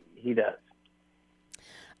 He does.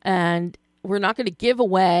 And we're not going to give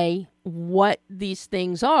away what these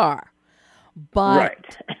things are, but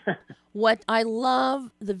right. what I love,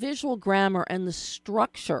 the visual grammar and the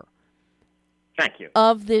structure Thank you.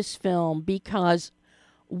 of this film, because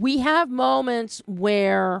we have moments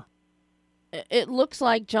where it looks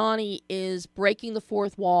like Johnny is breaking the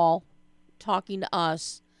fourth wall, talking to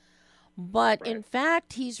us, but Right. in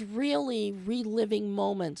fact, he's really reliving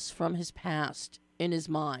moments from his past in his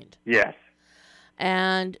mind. Yes.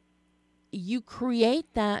 And you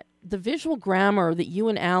create the visual grammar that you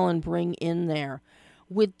and Alan bring in there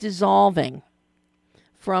with dissolving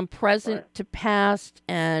from present Right. to past,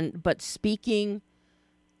 but speaking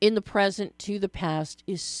in the present to the past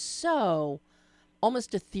is so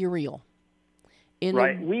almost ethereal.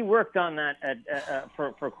 Right. We worked on that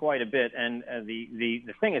for quite a bit, and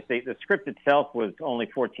the thing is, the script itself was only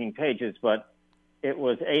 14 pages, but it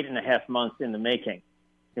was 8.5 months in the making,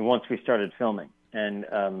 and once we started filming, and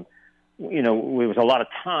there was a lot of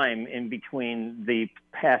time in between the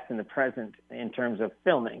past and the present in terms of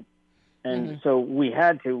filming, and so we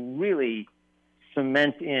had to really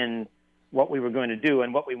cement in what we were going to do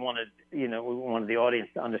and what we wanted. We wanted the audience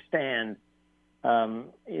to understand.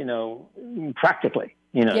 Practically,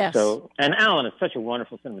 Yes. So, and Alan is such a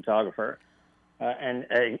wonderful cinematographer, and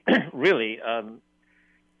really,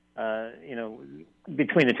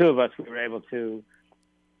 between the two of us, we were able to,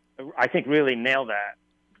 I think, really nail that.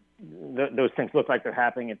 Those things look like they're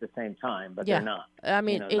happening at the same time, but they're not. I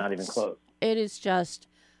mean, not even close. It is just,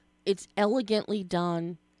 it's elegantly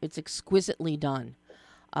done. It's exquisitely done.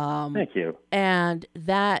 Thank you. And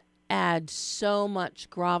that adds so much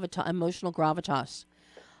emotional gravitas,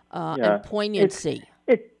 and poignancy.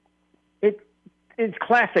 It's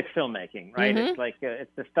classic filmmaking, right? Mm-hmm. It's like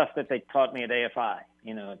it's the stuff that they taught me at AFI.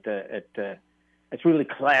 It's really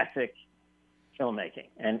classic filmmaking,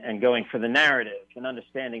 and going for the narrative and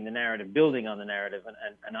understanding the narrative, building on the narrative,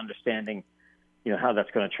 and understanding, how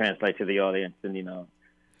that's going to translate to the audience, and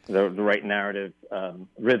the right narrative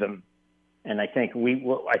rhythm. And I think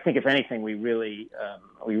if anything, we really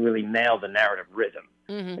nailed the narrative rhythm,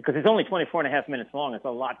 because it's only 24.5 minutes long. It's a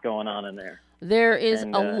lot going on in there. There is a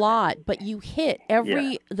lot, but you hit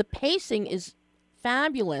the pacing is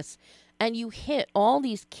fabulous, and you hit all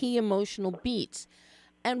these key emotional beats.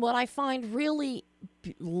 And what I find really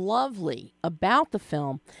lovely about the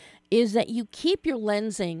film is that you keep your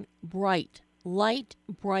lensing light,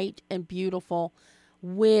 bright, and beautiful,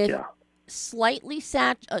 with slightly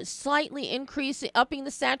upping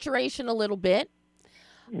the saturation a little bit.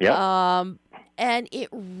 Yeah. And it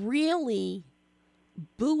really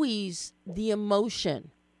buoys the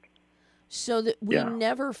emotion so that we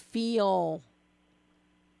never feel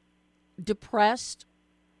depressed.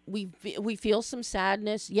 We feel some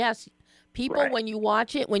sadness. Yes, people, when you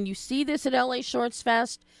watch it, when you see this at LA Shorts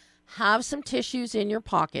Fest, have some tissues in your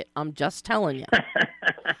pocket. I'm just telling you.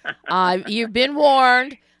 You've been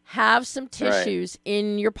warned. Have some tissues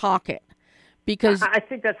in your pocket, because I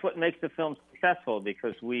think that's what makes the film successful,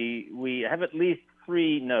 because we have at least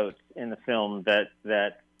 3 notes in the film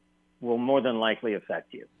that will more than likely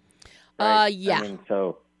affect you. Right? Yeah.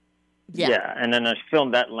 And then a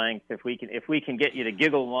film that length, if we can get you to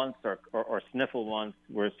giggle once or sniffle once,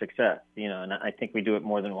 we're a success. And I think we do it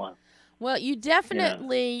more than once. Well, you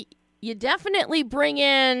definitely bring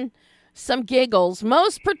in some giggles,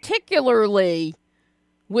 most particularly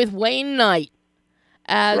with Wayne Knight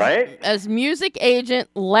as music agent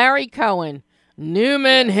Larry Cohen,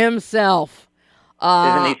 Newman himself.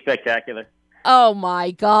 Isn't he spectacular? Oh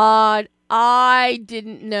my God. I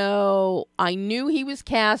didn't know. I knew he was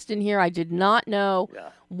cast in here. I did not know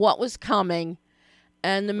what was coming.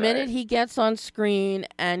 And the minute he gets on screen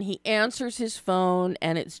and he answers his phone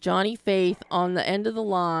and it's Johnny Faith on the end of the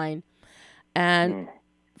line, and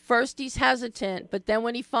first he's hesitant, but then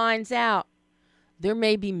when he finds out there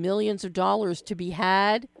may be millions of dollars to be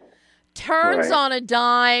had, turns on a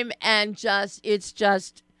dime, and it's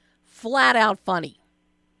just flat out funny.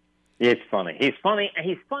 It's funny. He's funny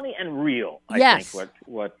and real. I think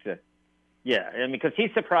because he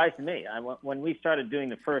surprised me. When we started doing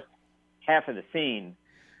the first half of the scene,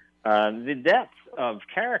 the depth of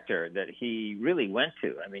character that he really went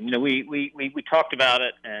to. I mean, we talked about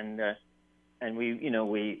it and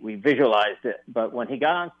we visualized it, but when he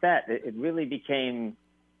got on set, it really became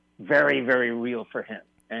very, very real for him,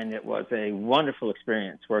 and it was a wonderful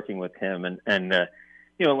experience working with him. And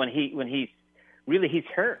when really he's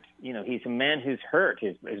hurt. He's a man who's hurt.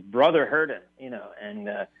 His brother hurt him.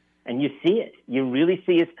 And you see it. You really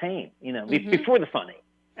see his pain. Before the funny,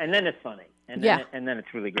 and then it's funny, and then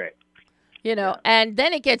it's really great. And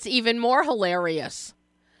then it gets even more hilarious.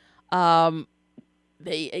 He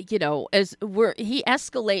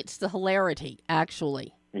escalates the hilarity,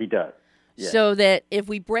 actually. He does. Yeah. So that if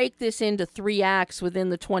we break this into 3 acts within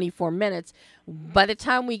the 24 minutes, by the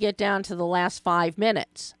time we get down to the last 5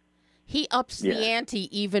 minutes, he ups the ante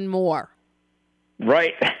even more.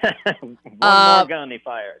 Right. One more gun he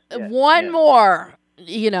fires. Yeah. One more,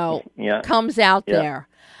 comes out there.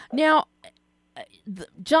 Now,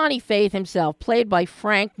 Johnny Faith himself, played by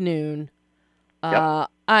Frank Noon.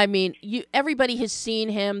 Everybody has seen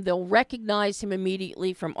him. They'll recognize him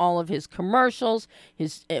immediately from all of his commercials,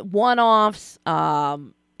 his one-offs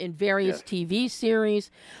in various TV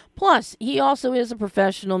series. Plus, he also is a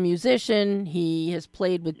professional musician. He has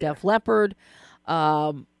played with Def Leppard.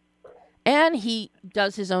 And he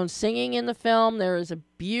does his own singing in the film. There is a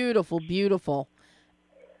beautiful, beautiful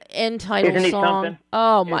end title Isn't he song. Something?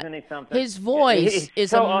 Oh, my. Isn't he something? His voice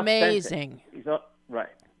is so amazing. Right.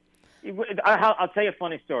 I'll tell you a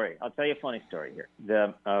funny story. Here.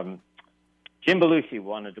 Jim Belushi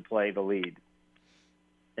wanted to play the lead.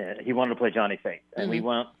 He wanted to play Johnny Faith, and we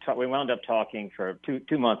wound up talking for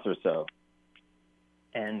two months or so.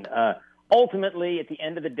 And ultimately, at the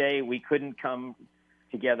end of the day, we couldn't come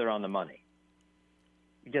together on the money.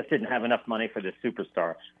 We just didn't have enough money for this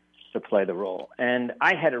superstar to play the role. And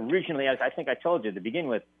I had originally, as I think I told you to begin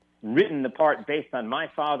with, written the part based on my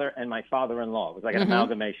father and my father-in-law. It was like an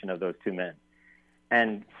amalgamation of those two men.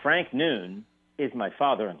 And Frank Noon is my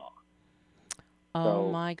father-in-law.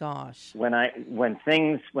 Oh, my gosh. When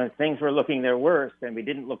things were looking their worst and we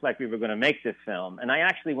didn't look like we were going to make this film, and I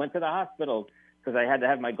actually went to the hospital because I had to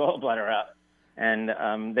have my gallbladder out,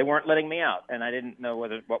 and they weren't letting me out, and I didn't know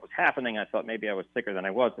what was happening. I thought maybe I was sicker than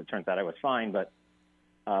I was. It turns out I was fine, but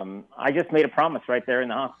I just made a promise right there in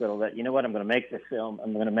the hospital that, you know what, I'm going to make this film.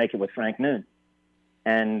 I'm going to make it with Frank Noon.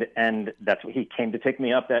 And that's what he came to pick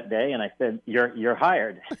me up that day, and I said, you're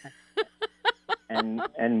hired.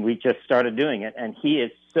 and we just started doing it. And he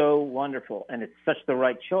is so wonderful, and it's such the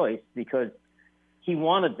right choice because he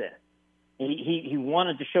wanted this. He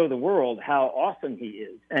wanted to show the world how awesome he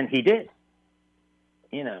is, and he did.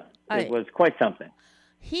 It was quite something.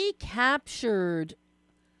 He captured...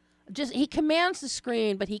 he commands the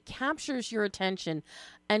screen, but he captures your attention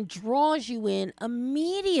and draws you in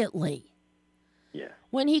immediately. Yeah.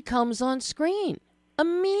 When he comes on screen.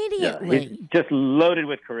 Immediately. Yeah, he's just loaded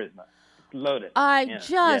with charisma. Loaded.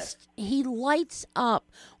 He lights up,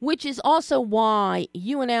 which is also why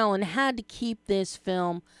you and Alan had to keep this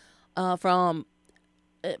film from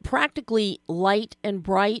practically light and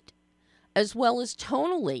bright as well as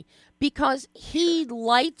tonally, because he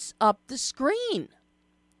lights up the screen.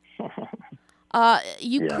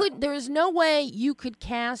 There is no way you could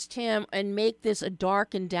cast him and make this a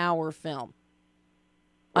dark and dour film.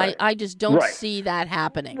 Right. I just don't see that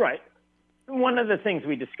happening. Right. One of the things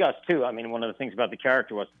we discussed too, one of the things about the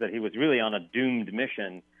character was that he was really on a doomed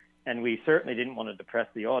mission, and we certainly didn't want to depress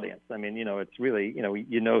the audience. It's really,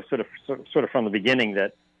 sort of from the beginning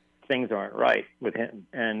that things aren't right with him,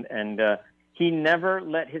 and he never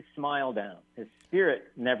let his smile down. His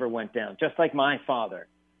spirit never went down, just like my father.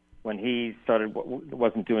 When he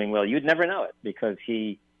wasn't doing well, you'd never know it because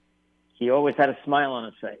he always had a smile on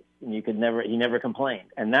his face, and he never complained.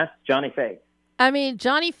 And that's Johnny Faith.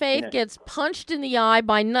 Johnny Faith gets punched in the eye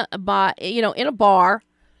by in a bar.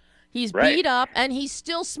 He's beat up, and he's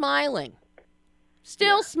still smiling.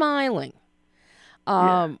 Smiling.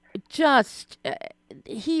 Frank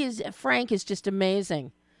is just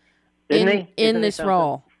amazing. In this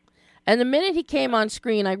role. And the minute he came on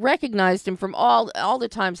screen, I recognized him from all the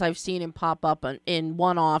times I've seen him pop up in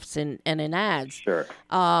one-offs and in ads. Sure.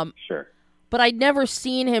 But I'd never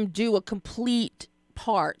seen him do a complete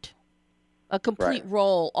part, a complete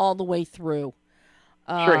role all the way through.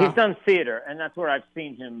 Sure, he's done theater, and that's where I've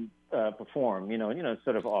seen him perform.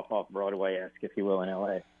 Sort of off Broadway-esque, if you will, in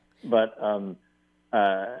L.A. But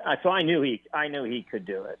so I knew he could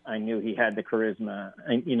do it. I knew he had the charisma,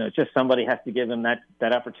 and just somebody has to give him that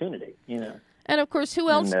opportunity. And of course, who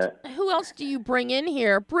else do you bring in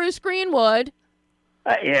here? Bruce Greenwood.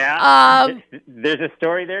 There's a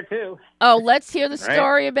story there too. Oh, let's hear the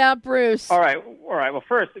story about Bruce. All right. Well,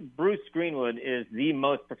 first, Bruce Greenwood is the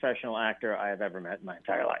most professional actor I have ever met in my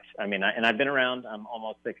entire life. And I've been around. I'm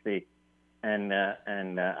almost 60, and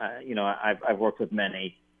I've worked with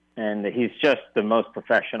many. And he's just the most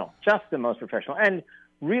professional. And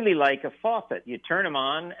really like a faucet. You turn him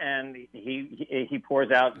on, and he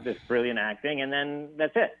pours out this brilliant acting, and then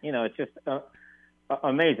that's it. It's just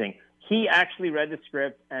amazing. He actually read the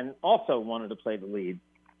script and also wanted to play the lead,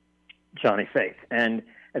 Johnny Faith. And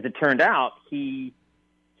as it turned out, he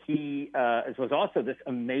was also this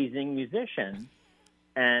amazing musician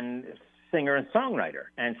and singer and songwriter.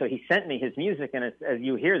 And so he sent me his music, and as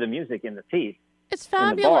you hear the music in the piece, it's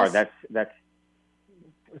fabulous. In the bar, that's.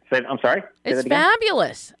 I'm sorry? It's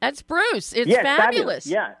fabulous. That's Bruce. It's fabulous.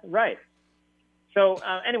 Yeah, right. So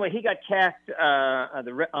anyway, he got cast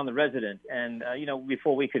on The Resident, and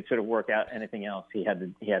before we could sort of work out anything else, he had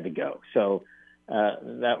to go. So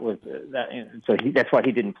that was that. So that's why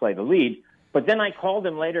he didn't play the lead. But then I called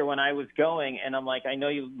him later when I was going, and I'm like, I know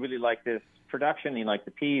you really like this production, you like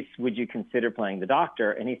the piece. Would you consider playing the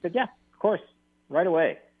Doctor? And he said, yeah, of course, right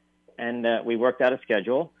away. And we worked out a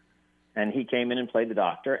schedule. And he came in and played the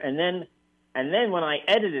Doctor. And then when I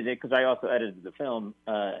edited it, because I also edited the film,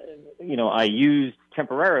 I used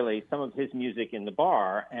temporarily some of his music in the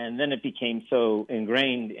bar. And then it became so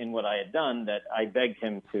ingrained in what I had done that I begged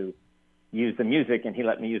him to use the music, and he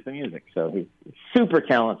let me use the music. So he's a super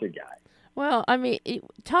talented guy. Well, I mean,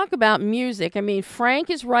 talk about music. I mean, Frank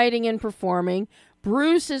is writing and performing.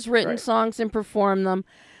 Bruce has written songs and performed them.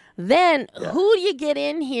 Then who do you get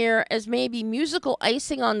in here as maybe musical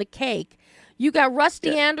icing on the cake? You got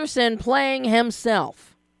Rusty Anderson playing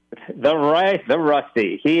himself. The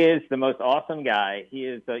Rusty. He is the most awesome guy. He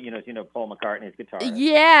is, Paul McCartney's guitarist.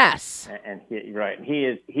 Yes. And he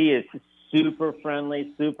is super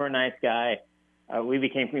friendly, super nice guy. We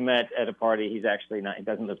met at a party. He's actually not. He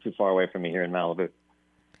doesn't live too far away from me here in Malibu.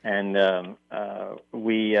 And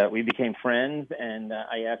we became friends, and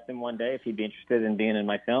I asked him one day if he'd be interested in being in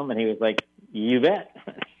my film, and he was like, "You bet."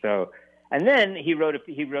 So, and then he wrote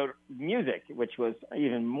music, which was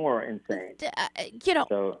even more insane.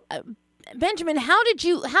 Benjamin, how did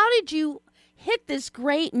you hit this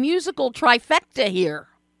great musical trifecta here?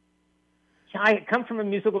 I come from a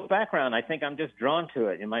musical background. I think I'm just drawn to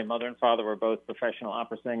it. And my mother and father were both professional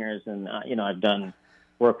opera singers, and I've done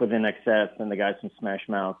work with INXS and the guys from Smash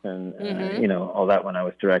Mouth and, all that when I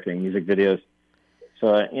was directing music videos.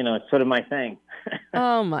 So, it's sort of my thing.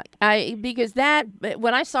 Oh, my. Because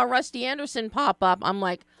when I saw Rusty Anderson pop up, I'm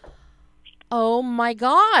like, oh, my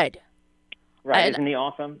God. Right. Isn't he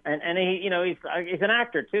awesome? And he, he's an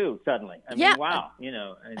actor, too, suddenly. I mean, wow. Who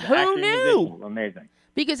knew? Musician. Amazing.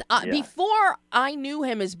 Because before I knew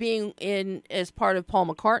him as being as part of Paul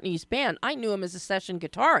McCartney's band, I knew him as a session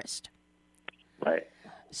guitarist. Right.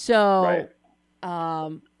 So,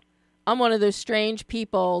 I'm one of those strange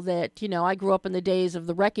people that, I grew up in the days of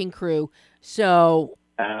the Wrecking Crew. So,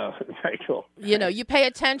 very cool. You pay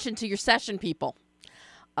attention to your session people.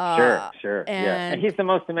 Sure. And he's the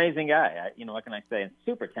most amazing guy. What can I say? And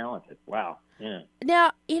super talented. Wow. Yeah.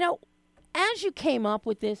 Now, as you came up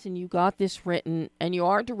with this and you got this written and you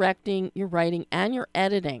are directing, you're writing, and you're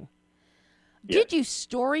editing, did you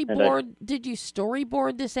storyboard? Did you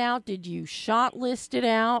storyboard this out? Did you shot list it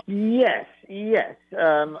out? Yes.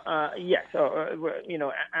 Alan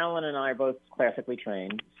and I are both classically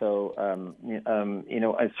trained, so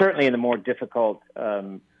certainly in the more difficult,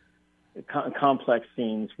 complex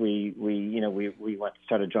scenes, we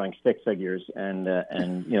started drawing stick figures and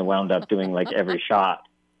wound up doing like every shot.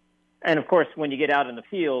 And of course, when you get out in the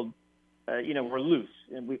field, we're loose,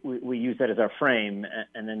 and we use that as our frame,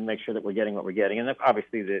 and then make sure that we're getting what we're getting. And then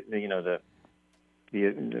obviously, the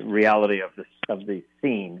reality of the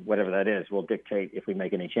scene, whatever that is, will dictate if we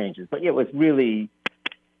make any changes. But it was really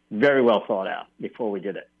very well thought out before we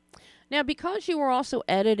did it. Now, because you were also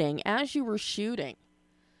editing as you were shooting,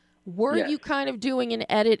 were you kind of doing an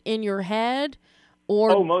edit in your head, or?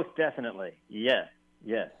 Oh, most definitely, yes.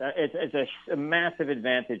 It's a massive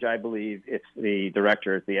advantage, I believe, if the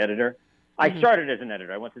director is the editor. I started as an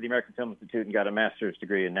editor. I went to the American Film Institute and got a master's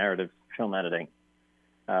degree in narrative film editing.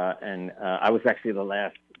 And I was actually the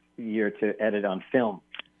last year to edit on film,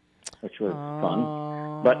 which was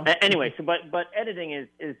fun. But anyway, but editing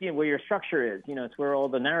is where your structure is. It's where all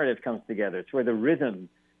the narrative comes together. It's where the rhythm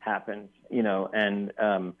happens, and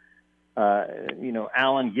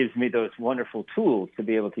Alan gives me those wonderful tools to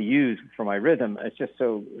be able to use for my rhythm. It's just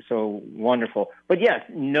so wonderful. But yes,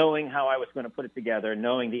 knowing how I was going to put it together,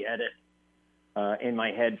 knowing the edit in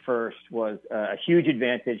my head first was a huge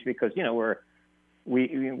advantage because, we're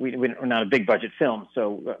not a big budget film,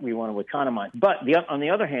 so we want to economize. But on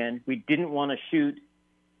the other hand, we didn't want to shoot,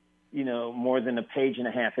 more than a page and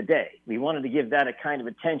a half a day. We wanted to give that a kind of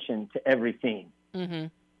attention to every scene. Mm-hmm.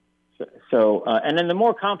 So, and then the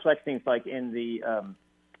more complex things, like in the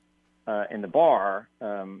in the bar,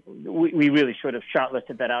 we really should have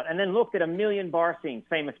shot-listed that out and then looked at a million bar scenes,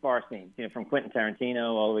 famous bar scenes, from Quentin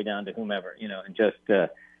Tarantino all the way down to whomever, and just to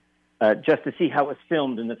see how it was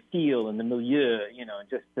filmed and the feel and the milieu,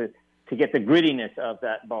 just to get the grittiness of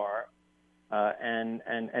that bar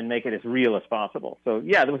and make it as real as possible. So,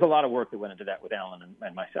 yeah, there was a lot of work that went into that with Alan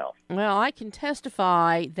and myself. Well, I can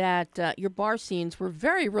testify that your bar scenes were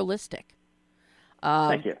very realistic.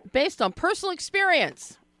 Thank you. Based on personal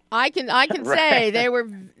experience. I can Right. say they were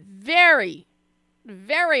very,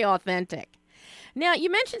 very authentic. Now,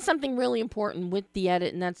 you mentioned something really important with the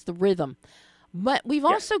edit, and that's the rhythm. But we've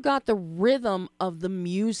also got the rhythm of the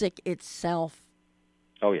music itself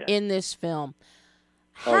in this film.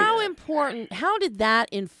 How important, how did that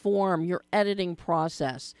inform your editing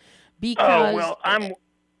process? Because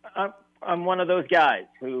I'm one of those guys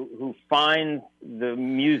who finds the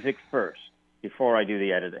music first before I do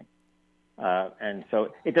the editing. And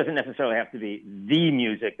so it doesn't necessarily have to be the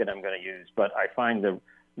music that I'm going to use, but I find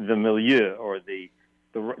the milieu or the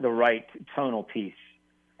right tonal piece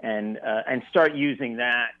and start using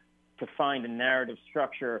that to find a narrative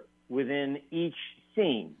structure within each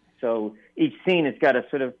scene. So each scene has got a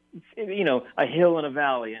sort of, a hill and a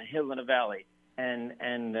valley and a hill and a valley,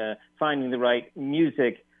 and finding the right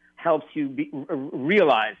music helps you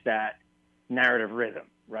realize that narrative rhythm,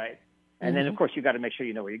 right? And then, of course, you got to make sure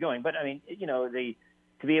you know where you're going. But, I mean,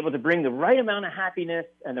 to be able to bring the right amount of happiness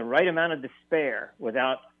and the right amount of despair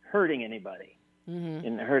without hurting anybody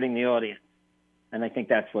and hurting the audience. And I think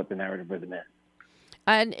that's what the narrative rhythm is.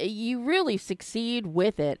 And you really succeed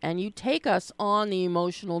with it, and you take us on the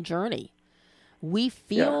emotional journey. We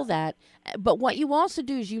feel that. But what you also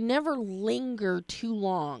do is you never linger too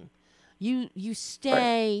long. You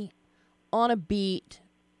stay on a beat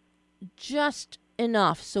just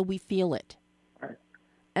enough so we feel it.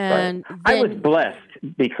 And I was blessed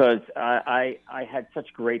because I had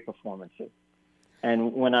such great performances.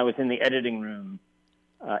 And when I was in the editing room,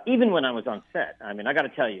 even when I was on set, I mean, I got to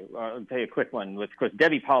tell you, I'll tell you a quick one. Of course,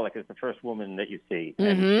 Debbie Pollack is the first woman that you see,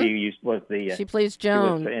 and she plays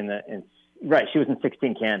Joan. She was in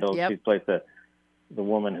 16 Candles. Yep. She plays the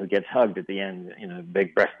woman who gets hugged at the end,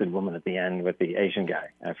 big-breasted woman at the end with the Asian guy.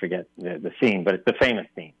 I forget the scene, but it's the famous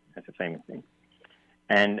scene. It's a famous scene.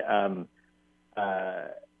 And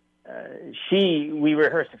we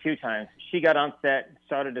rehearsed a few times. She got on set,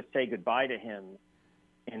 started to say goodbye to him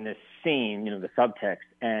in this scene, the subtext,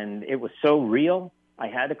 and it was so real. I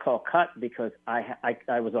had to call cut because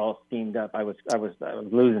I was all steamed up. I was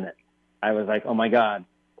losing it. I was like, oh my God,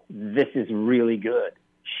 this is really good.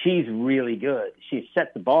 She's really good. She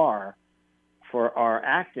set the bar for our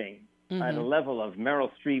acting at a level of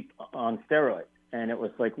Meryl Streep on steroids. And it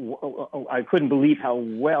was like, I couldn't believe how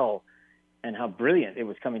well and how brilliant it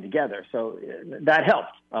was coming together. So that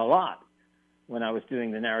helped a lot when I was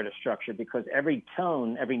doing the narrative structure because every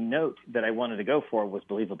tone, every note that I wanted to go for was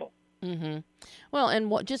believable. Well, and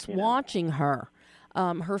watching her,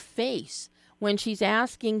 her face, when she's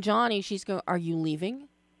asking Johnny, she's going, are you leaving?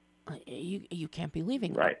 You can't be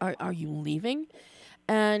leaving. Right. Are you leaving?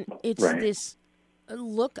 And it's this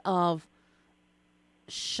look of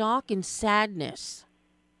shock and sadness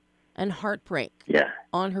and heartbreak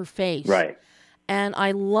on her face. Right. And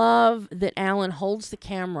I love that Alan holds the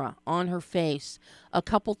camera on her face a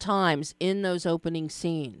couple times in those opening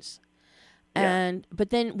scenes. But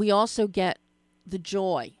then we also get the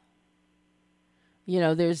joy.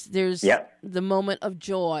 There's the moment of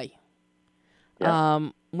joy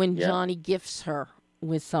when Johnny gifts her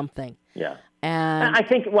with something. Yeah. And I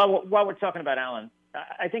think while we're talking about Alan,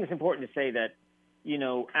 I think it's important to say that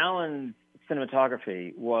Alan's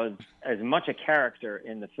cinematography was as much a character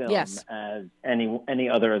in the film as any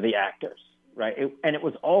other of the actors, right? And it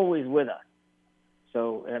was always with us.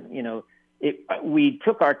 So, we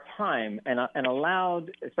took our time and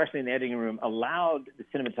allowed, especially in the editing room, allowed the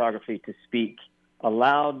cinematography to speak,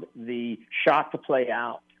 allowed the shot to play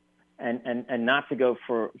out, and not to go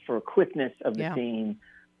for quickness of the scene,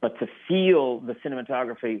 but to feel the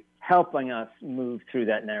cinematography helping us move through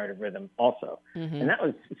that narrative rhythm also. And that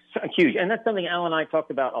was huge. And that's something Alan and I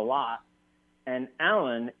talked about a lot. And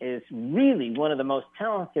Alan is really one of the most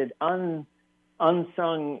talented unsung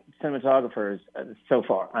cinematographers so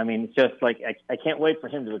far. I mean, it's just like I can't wait for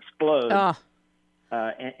him to explode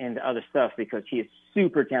into other stuff because he is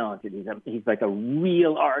super talented. He's like a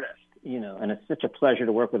real artist, and it's such a pleasure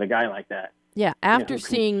to work with a guy like that. Yeah, after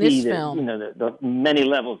seeing this film, the many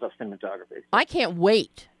levels of cinematography. I can't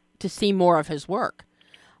wait to see more of his work.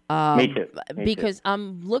 Me too. Because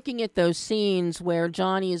I'm looking at those scenes where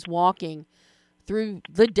Johnny is walking through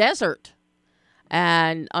the desert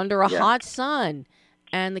and under a hot sun,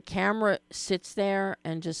 and the camera sits there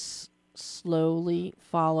and just slowly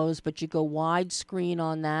follows, but you go widescreen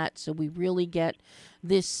on that, so we really get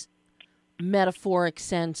this metaphoric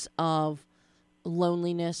sense of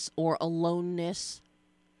loneliness or aloneness,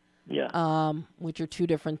 which are two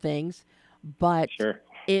different things, but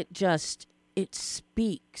it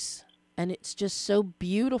speaks, and it's just so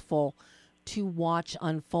beautiful to watch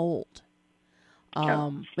unfold.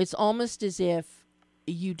 It's almost as if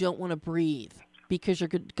you don't want to breathe because you're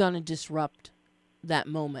going to disrupt that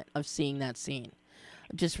moment of seeing that scene.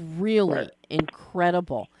 Just really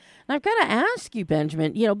incredible. And I've got to ask you,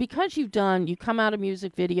 Benjamin, because you come out of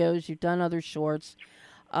music videos, you've done other shorts.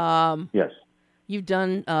 Yes. You've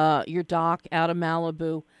done your doc out of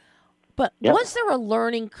Malibu. But was there a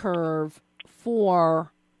learning curve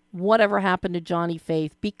for whatever happened to Johnny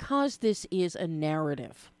Faith, because this is a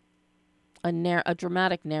narrative, a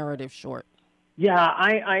dramatic narrative short? Yeah,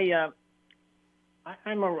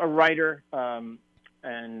 I'm a writer,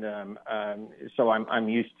 and so I'm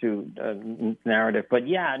used to narrative. But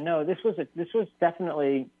this was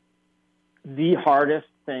definitely the hardest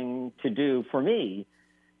thing to do for me,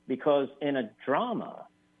 because in a drama,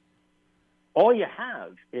 all you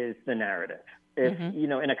have is the narrative. If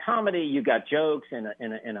in a comedy you got jokes, in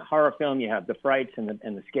a horror film you have the frights and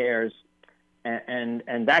the scares,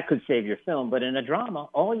 and that could save your film. But in a drama,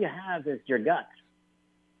 all you have is your guts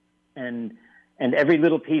and every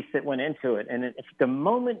little piece that went into it. And if the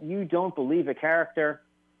moment you don't believe a character,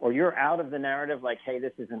 or you're out of the narrative, like, hey,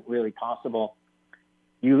 this isn't really possible,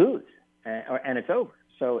 you lose, and it's over.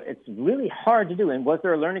 So it's really hard to do. And was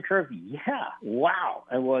there a learning curve? Yeah, wow,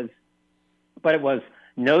 it was. But it was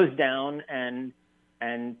nose down and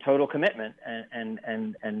total commitment,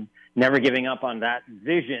 and never giving up on that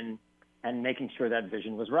vision, and making sure that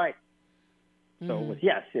vision was right. So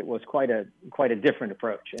it was quite a different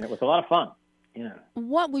approach, and it was a lot of fun.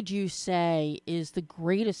 What would you say is the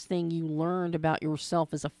greatest thing you learned about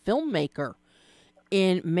yourself as a filmmaker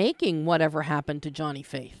in making Whatever Happened to Johnny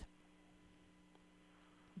Faith?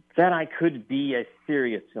 That I could be a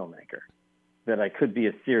serious filmmaker.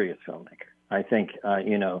 I think,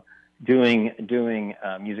 doing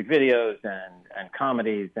music videos and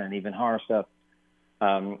comedies and even horror stuff,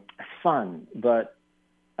 fun. But,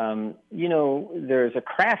 there's a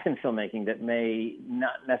craft in filmmaking that may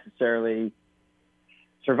not necessarily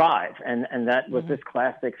survive. And that was this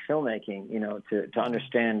classic filmmaking, to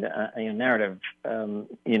understand a narrative,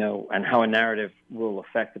 and how a narrative will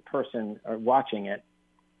affect the person watching it.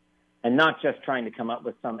 And not just trying to come up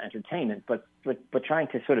with some entertainment, but trying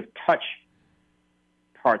to sort of touch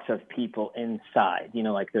parts of people inside,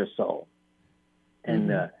 like their soul. And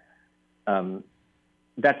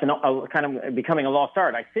that's a kind of becoming a lost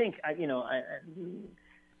art. I think,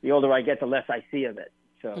 the older I get, the less I see of it.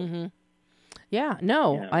 So,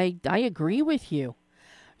 I agree with you.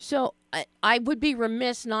 So I would be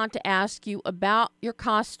remiss not to ask you about your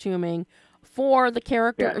costuming for the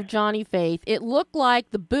character of Johnny Faith. It looked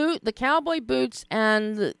like the cowboy boots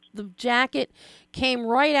and the jacket came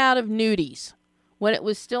right out of Nudies when it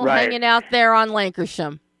was still hanging out there on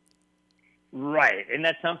Lancashire. Right. And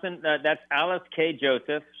that's something that's Alice K.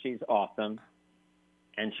 Joseph. She's awesome.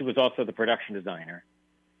 And she was also the production designer.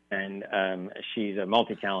 And she's a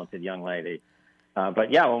multi-talented young lady. But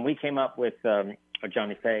when we came up with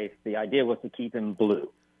Johnny Faith, the idea was to keep him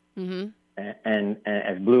blue. Mm-hmm. And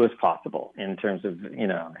as blue as possible in terms of,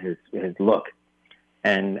 his look.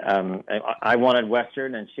 And I wanted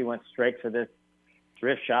Western, and she went straight for this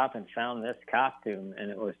thrift shop and found this costume, and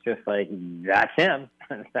it was just like, that's him.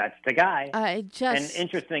 That's the guy. And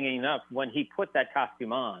interestingly enough, when he put that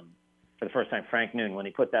costume on for the first time, Frank Noon, when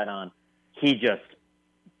he put that on, he just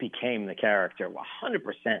became the character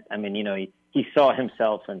 100%. I mean, he saw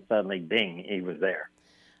himself, and suddenly, bing, he was there.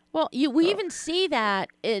 Well, we even see that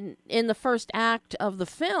in the first act of the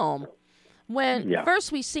film, when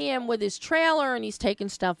first we see him with his trailer and he's taking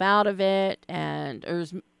stuff out of it, or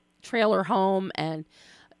his trailer home,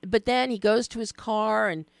 but then he goes to his car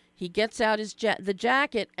and he gets out the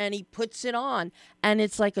jacket and he puts it on, and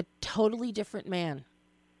it's like a totally different man.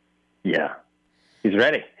 Yeah, he's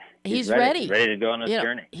ready. He's ready. He's ready to go on his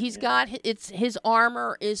journey. He's got his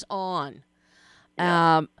armor is on.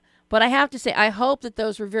 Yeah. But I have to say, I hope that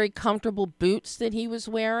those were very comfortable boots that he was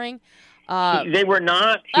wearing. They were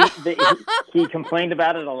not. He complained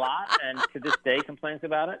about it a lot, and to this day complains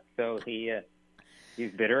about it. So he's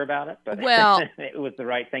bitter about it. But it was the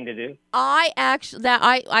right thing to do.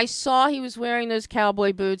 I saw he was wearing those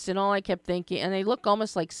cowboy boots, and all I kept thinking, and they look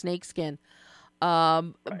almost like snakeskin.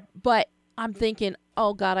 But I'm thinking,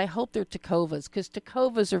 oh God, I hope they're Tacovas, because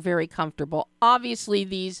Tacovas are very comfortable. Obviously,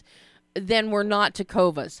 these than were not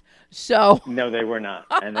Takovas. So no, they were not,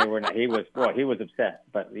 and they were not. He was upset,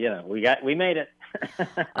 but we made it.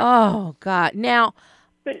 Oh God! Now,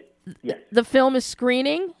 yes. The film is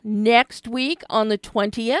screening next week on the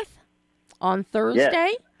 20th, on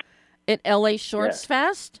Thursday, at LA Shorts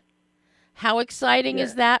Fest. How exciting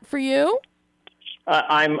is that for you?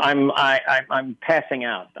 I'm passing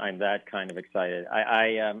out. I'm that kind of excited.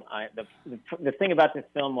 The thing about this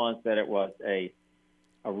film was that it was a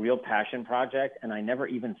real passion project, and I never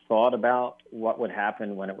even thought about what would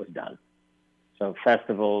happen when it was done. So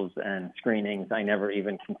festivals and screenings, I never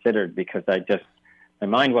even considered because my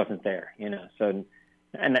mind wasn't there, So,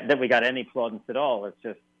 and that we got any plaudits at all, it's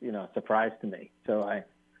just, a surprise to me. So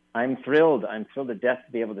I'm thrilled. I'm thrilled to death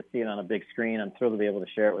to be able to see it on a big screen. I'm thrilled to be able to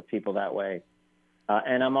share it with people that way.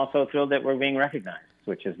 And I'm also thrilled that we're being recognized,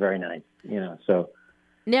 which is very nice, So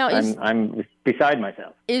now I'm beside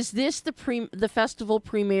myself. Is this the festival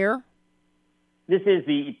premiere? This is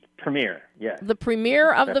the premiere, yes. The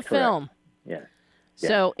premiere of the film. Yes.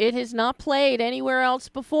 So it has not played anywhere else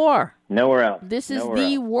before. Nowhere else. This is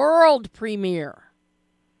the world premiere.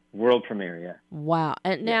 World premiere, yeah. Wow.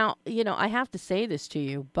 And now, I have to say this to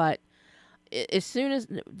you, but as soon as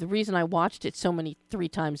the reason I watched it 3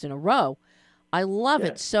 times in a row, I love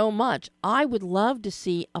it so much. I would love to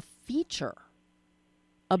see a feature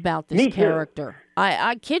about this character.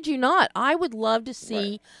 I kid you not. I would love to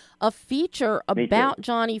see a feature about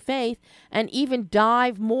Johnny Faith and even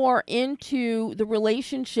dive more into the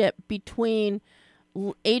relationship between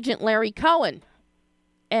Agent Larry Cohen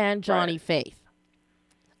and Johnny Faith.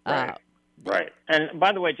 Right. And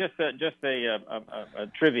by the way, just a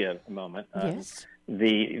trivia moment. Yes.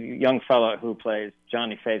 The young fellow who plays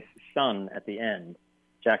Johnny Faith's son at the end,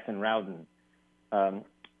 Jackson Rowden,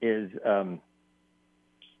 is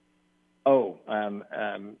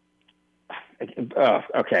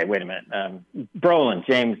okay. Wait a minute.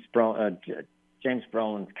 James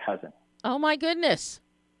Brolin's cousin. Oh my goodness.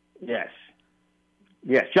 Yes,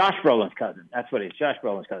 Josh Brolin's cousin. That's what he is. Josh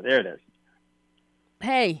Brolin's cousin. There it is.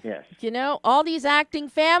 Hey, yes. All these acting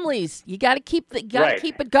families, you got to keep it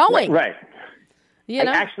going. Right. I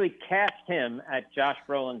actually cast him at Josh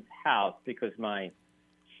Brolin's house because my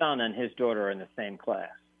son and his daughter are in the same class.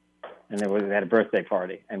 And they had a birthday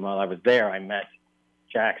party. And while I was there, I met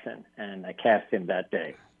Jackson, and I cast him that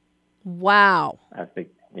day. Wow.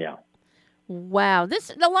 Wow.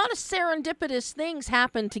 A lot of serendipitous things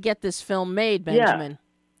happened to get this film made, Benjamin.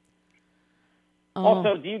 Yeah.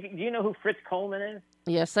 Also, do you know who Fritz Coleman is?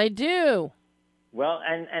 Yes, I do. Well,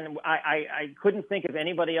 and I couldn't think of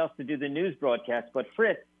anybody else to do the news broadcast but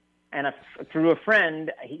Fritz. And through a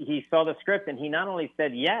friend, he saw the script, and he not only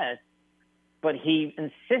said yes, but he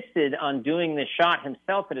insisted on doing the shot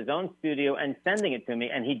himself at his own studio and sending it to me,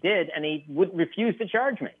 and he did, and he would refuse to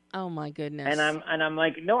charge me. Oh my goodness! And I'm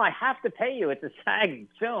like, no, I have to pay you. It's a SAG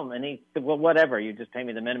film, and he said, well, whatever, you just pay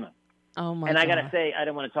me the minimum. Oh my! And God. I got to say, I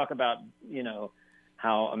don't want to talk about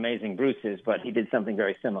how amazing Bruce is, but he did something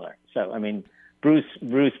very similar. So I mean, Bruce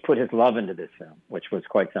put his love into this film, which was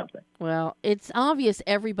quite something. Well, it's obvious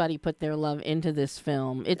everybody put their love into this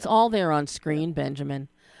film. It's all there on screen, Benjamin.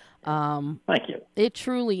 Thank you. It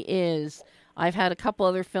truly is. I've had a couple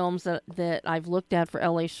other films that I've looked at for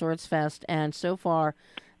LA Shorts Fest, and so far,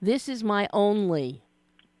 this is my only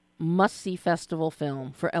must-see festival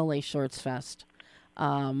film for LA Shorts Fest.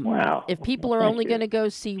 Wow. If people are only going to go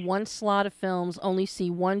see one slot of films, only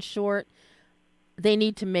see one short, they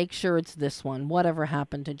need to make sure it's this one, Whatever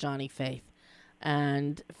Happened to Johnny Faith.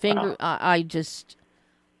 And I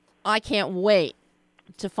can't wait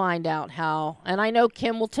to find out how, and I know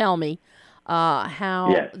Kim will tell me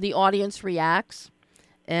how the audience reacts,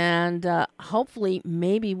 and hopefully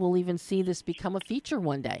maybe we'll even see this become a feature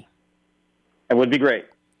one day. It would be great.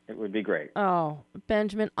 It would be great. Oh,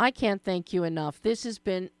 Benjamin, I can't thank you enough. This has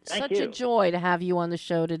been such a joy to have you on the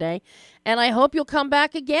show today, and I hope you'll come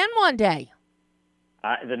back again one day.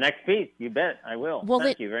 The next piece, you bet, I will.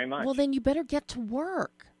 Thank you very much. Well, then you better get to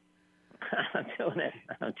work. I'm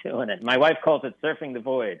doing it. My wife calls it surfing the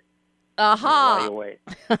void. Aha. While you wait.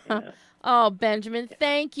 Oh, Benjamin,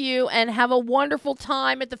 thank you, and have a wonderful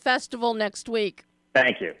time at the festival next week.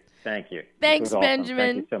 Thank you. Thanks, awesome.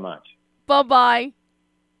 Benjamin. Thank you so much. Bye-bye.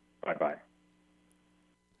 Bye-bye.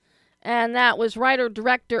 And that was writer,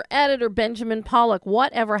 director, editor Benjamin Pollack.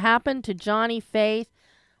 Whatever Happened to Johnny Faith?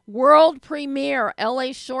 World premiere,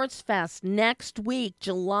 LA Shorts Fest, next week,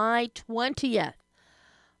 July 20th.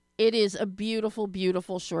 It is a beautiful,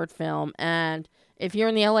 beautiful short film. And if you're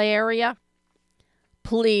in the LA area,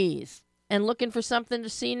 please, and looking for something to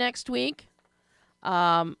see next week,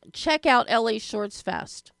 check out LA Shorts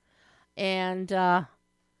Fest. And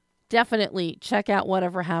definitely check out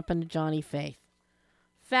Whatever Happened to Johnny Faith.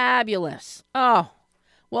 Fabulous. Oh,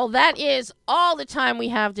 well, that is all the time we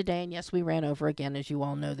have today. And yes, we ran over again, as you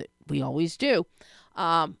all know that we always do.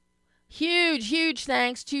 Huge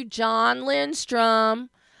thanks to Jon Lindstrom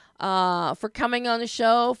for coming on the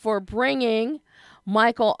show, for bringing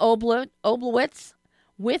Michael Oblowitz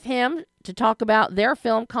with him to talk about their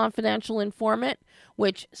film Confidential Informant,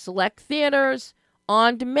 which select theaters,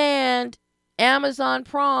 on demand, Amazon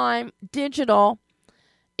Prime, digital.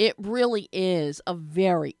 It really is a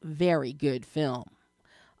very, very good film.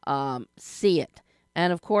 See it.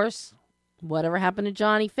 And of course, Whatever Happened to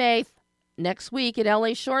Johnny Faith next week at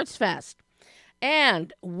LA Shorts Fest.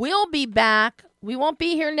 And we'll be back. We won't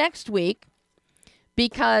be here next week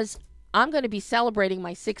because I'm going to be celebrating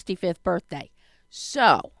my 65th birthday.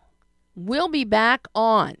 So we'll be back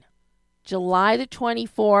on July the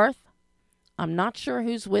 24th. I'm not sure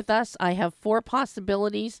who's with us. I have 4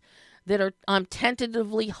 possibilities that I'm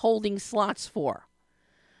tentatively holding slots for.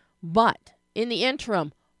 But in the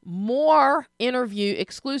interim, more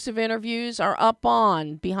exclusive interviews are up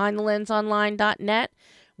on BehindTheLensOnline.net.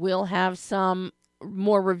 We'll have some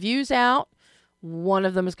more reviews out. One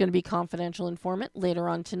of them is going to be Confidential Informant later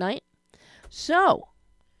on tonight. So,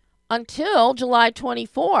 until July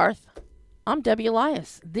 24th, I'm Debbie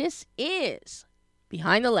Elias. This is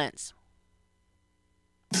Behind the Lens.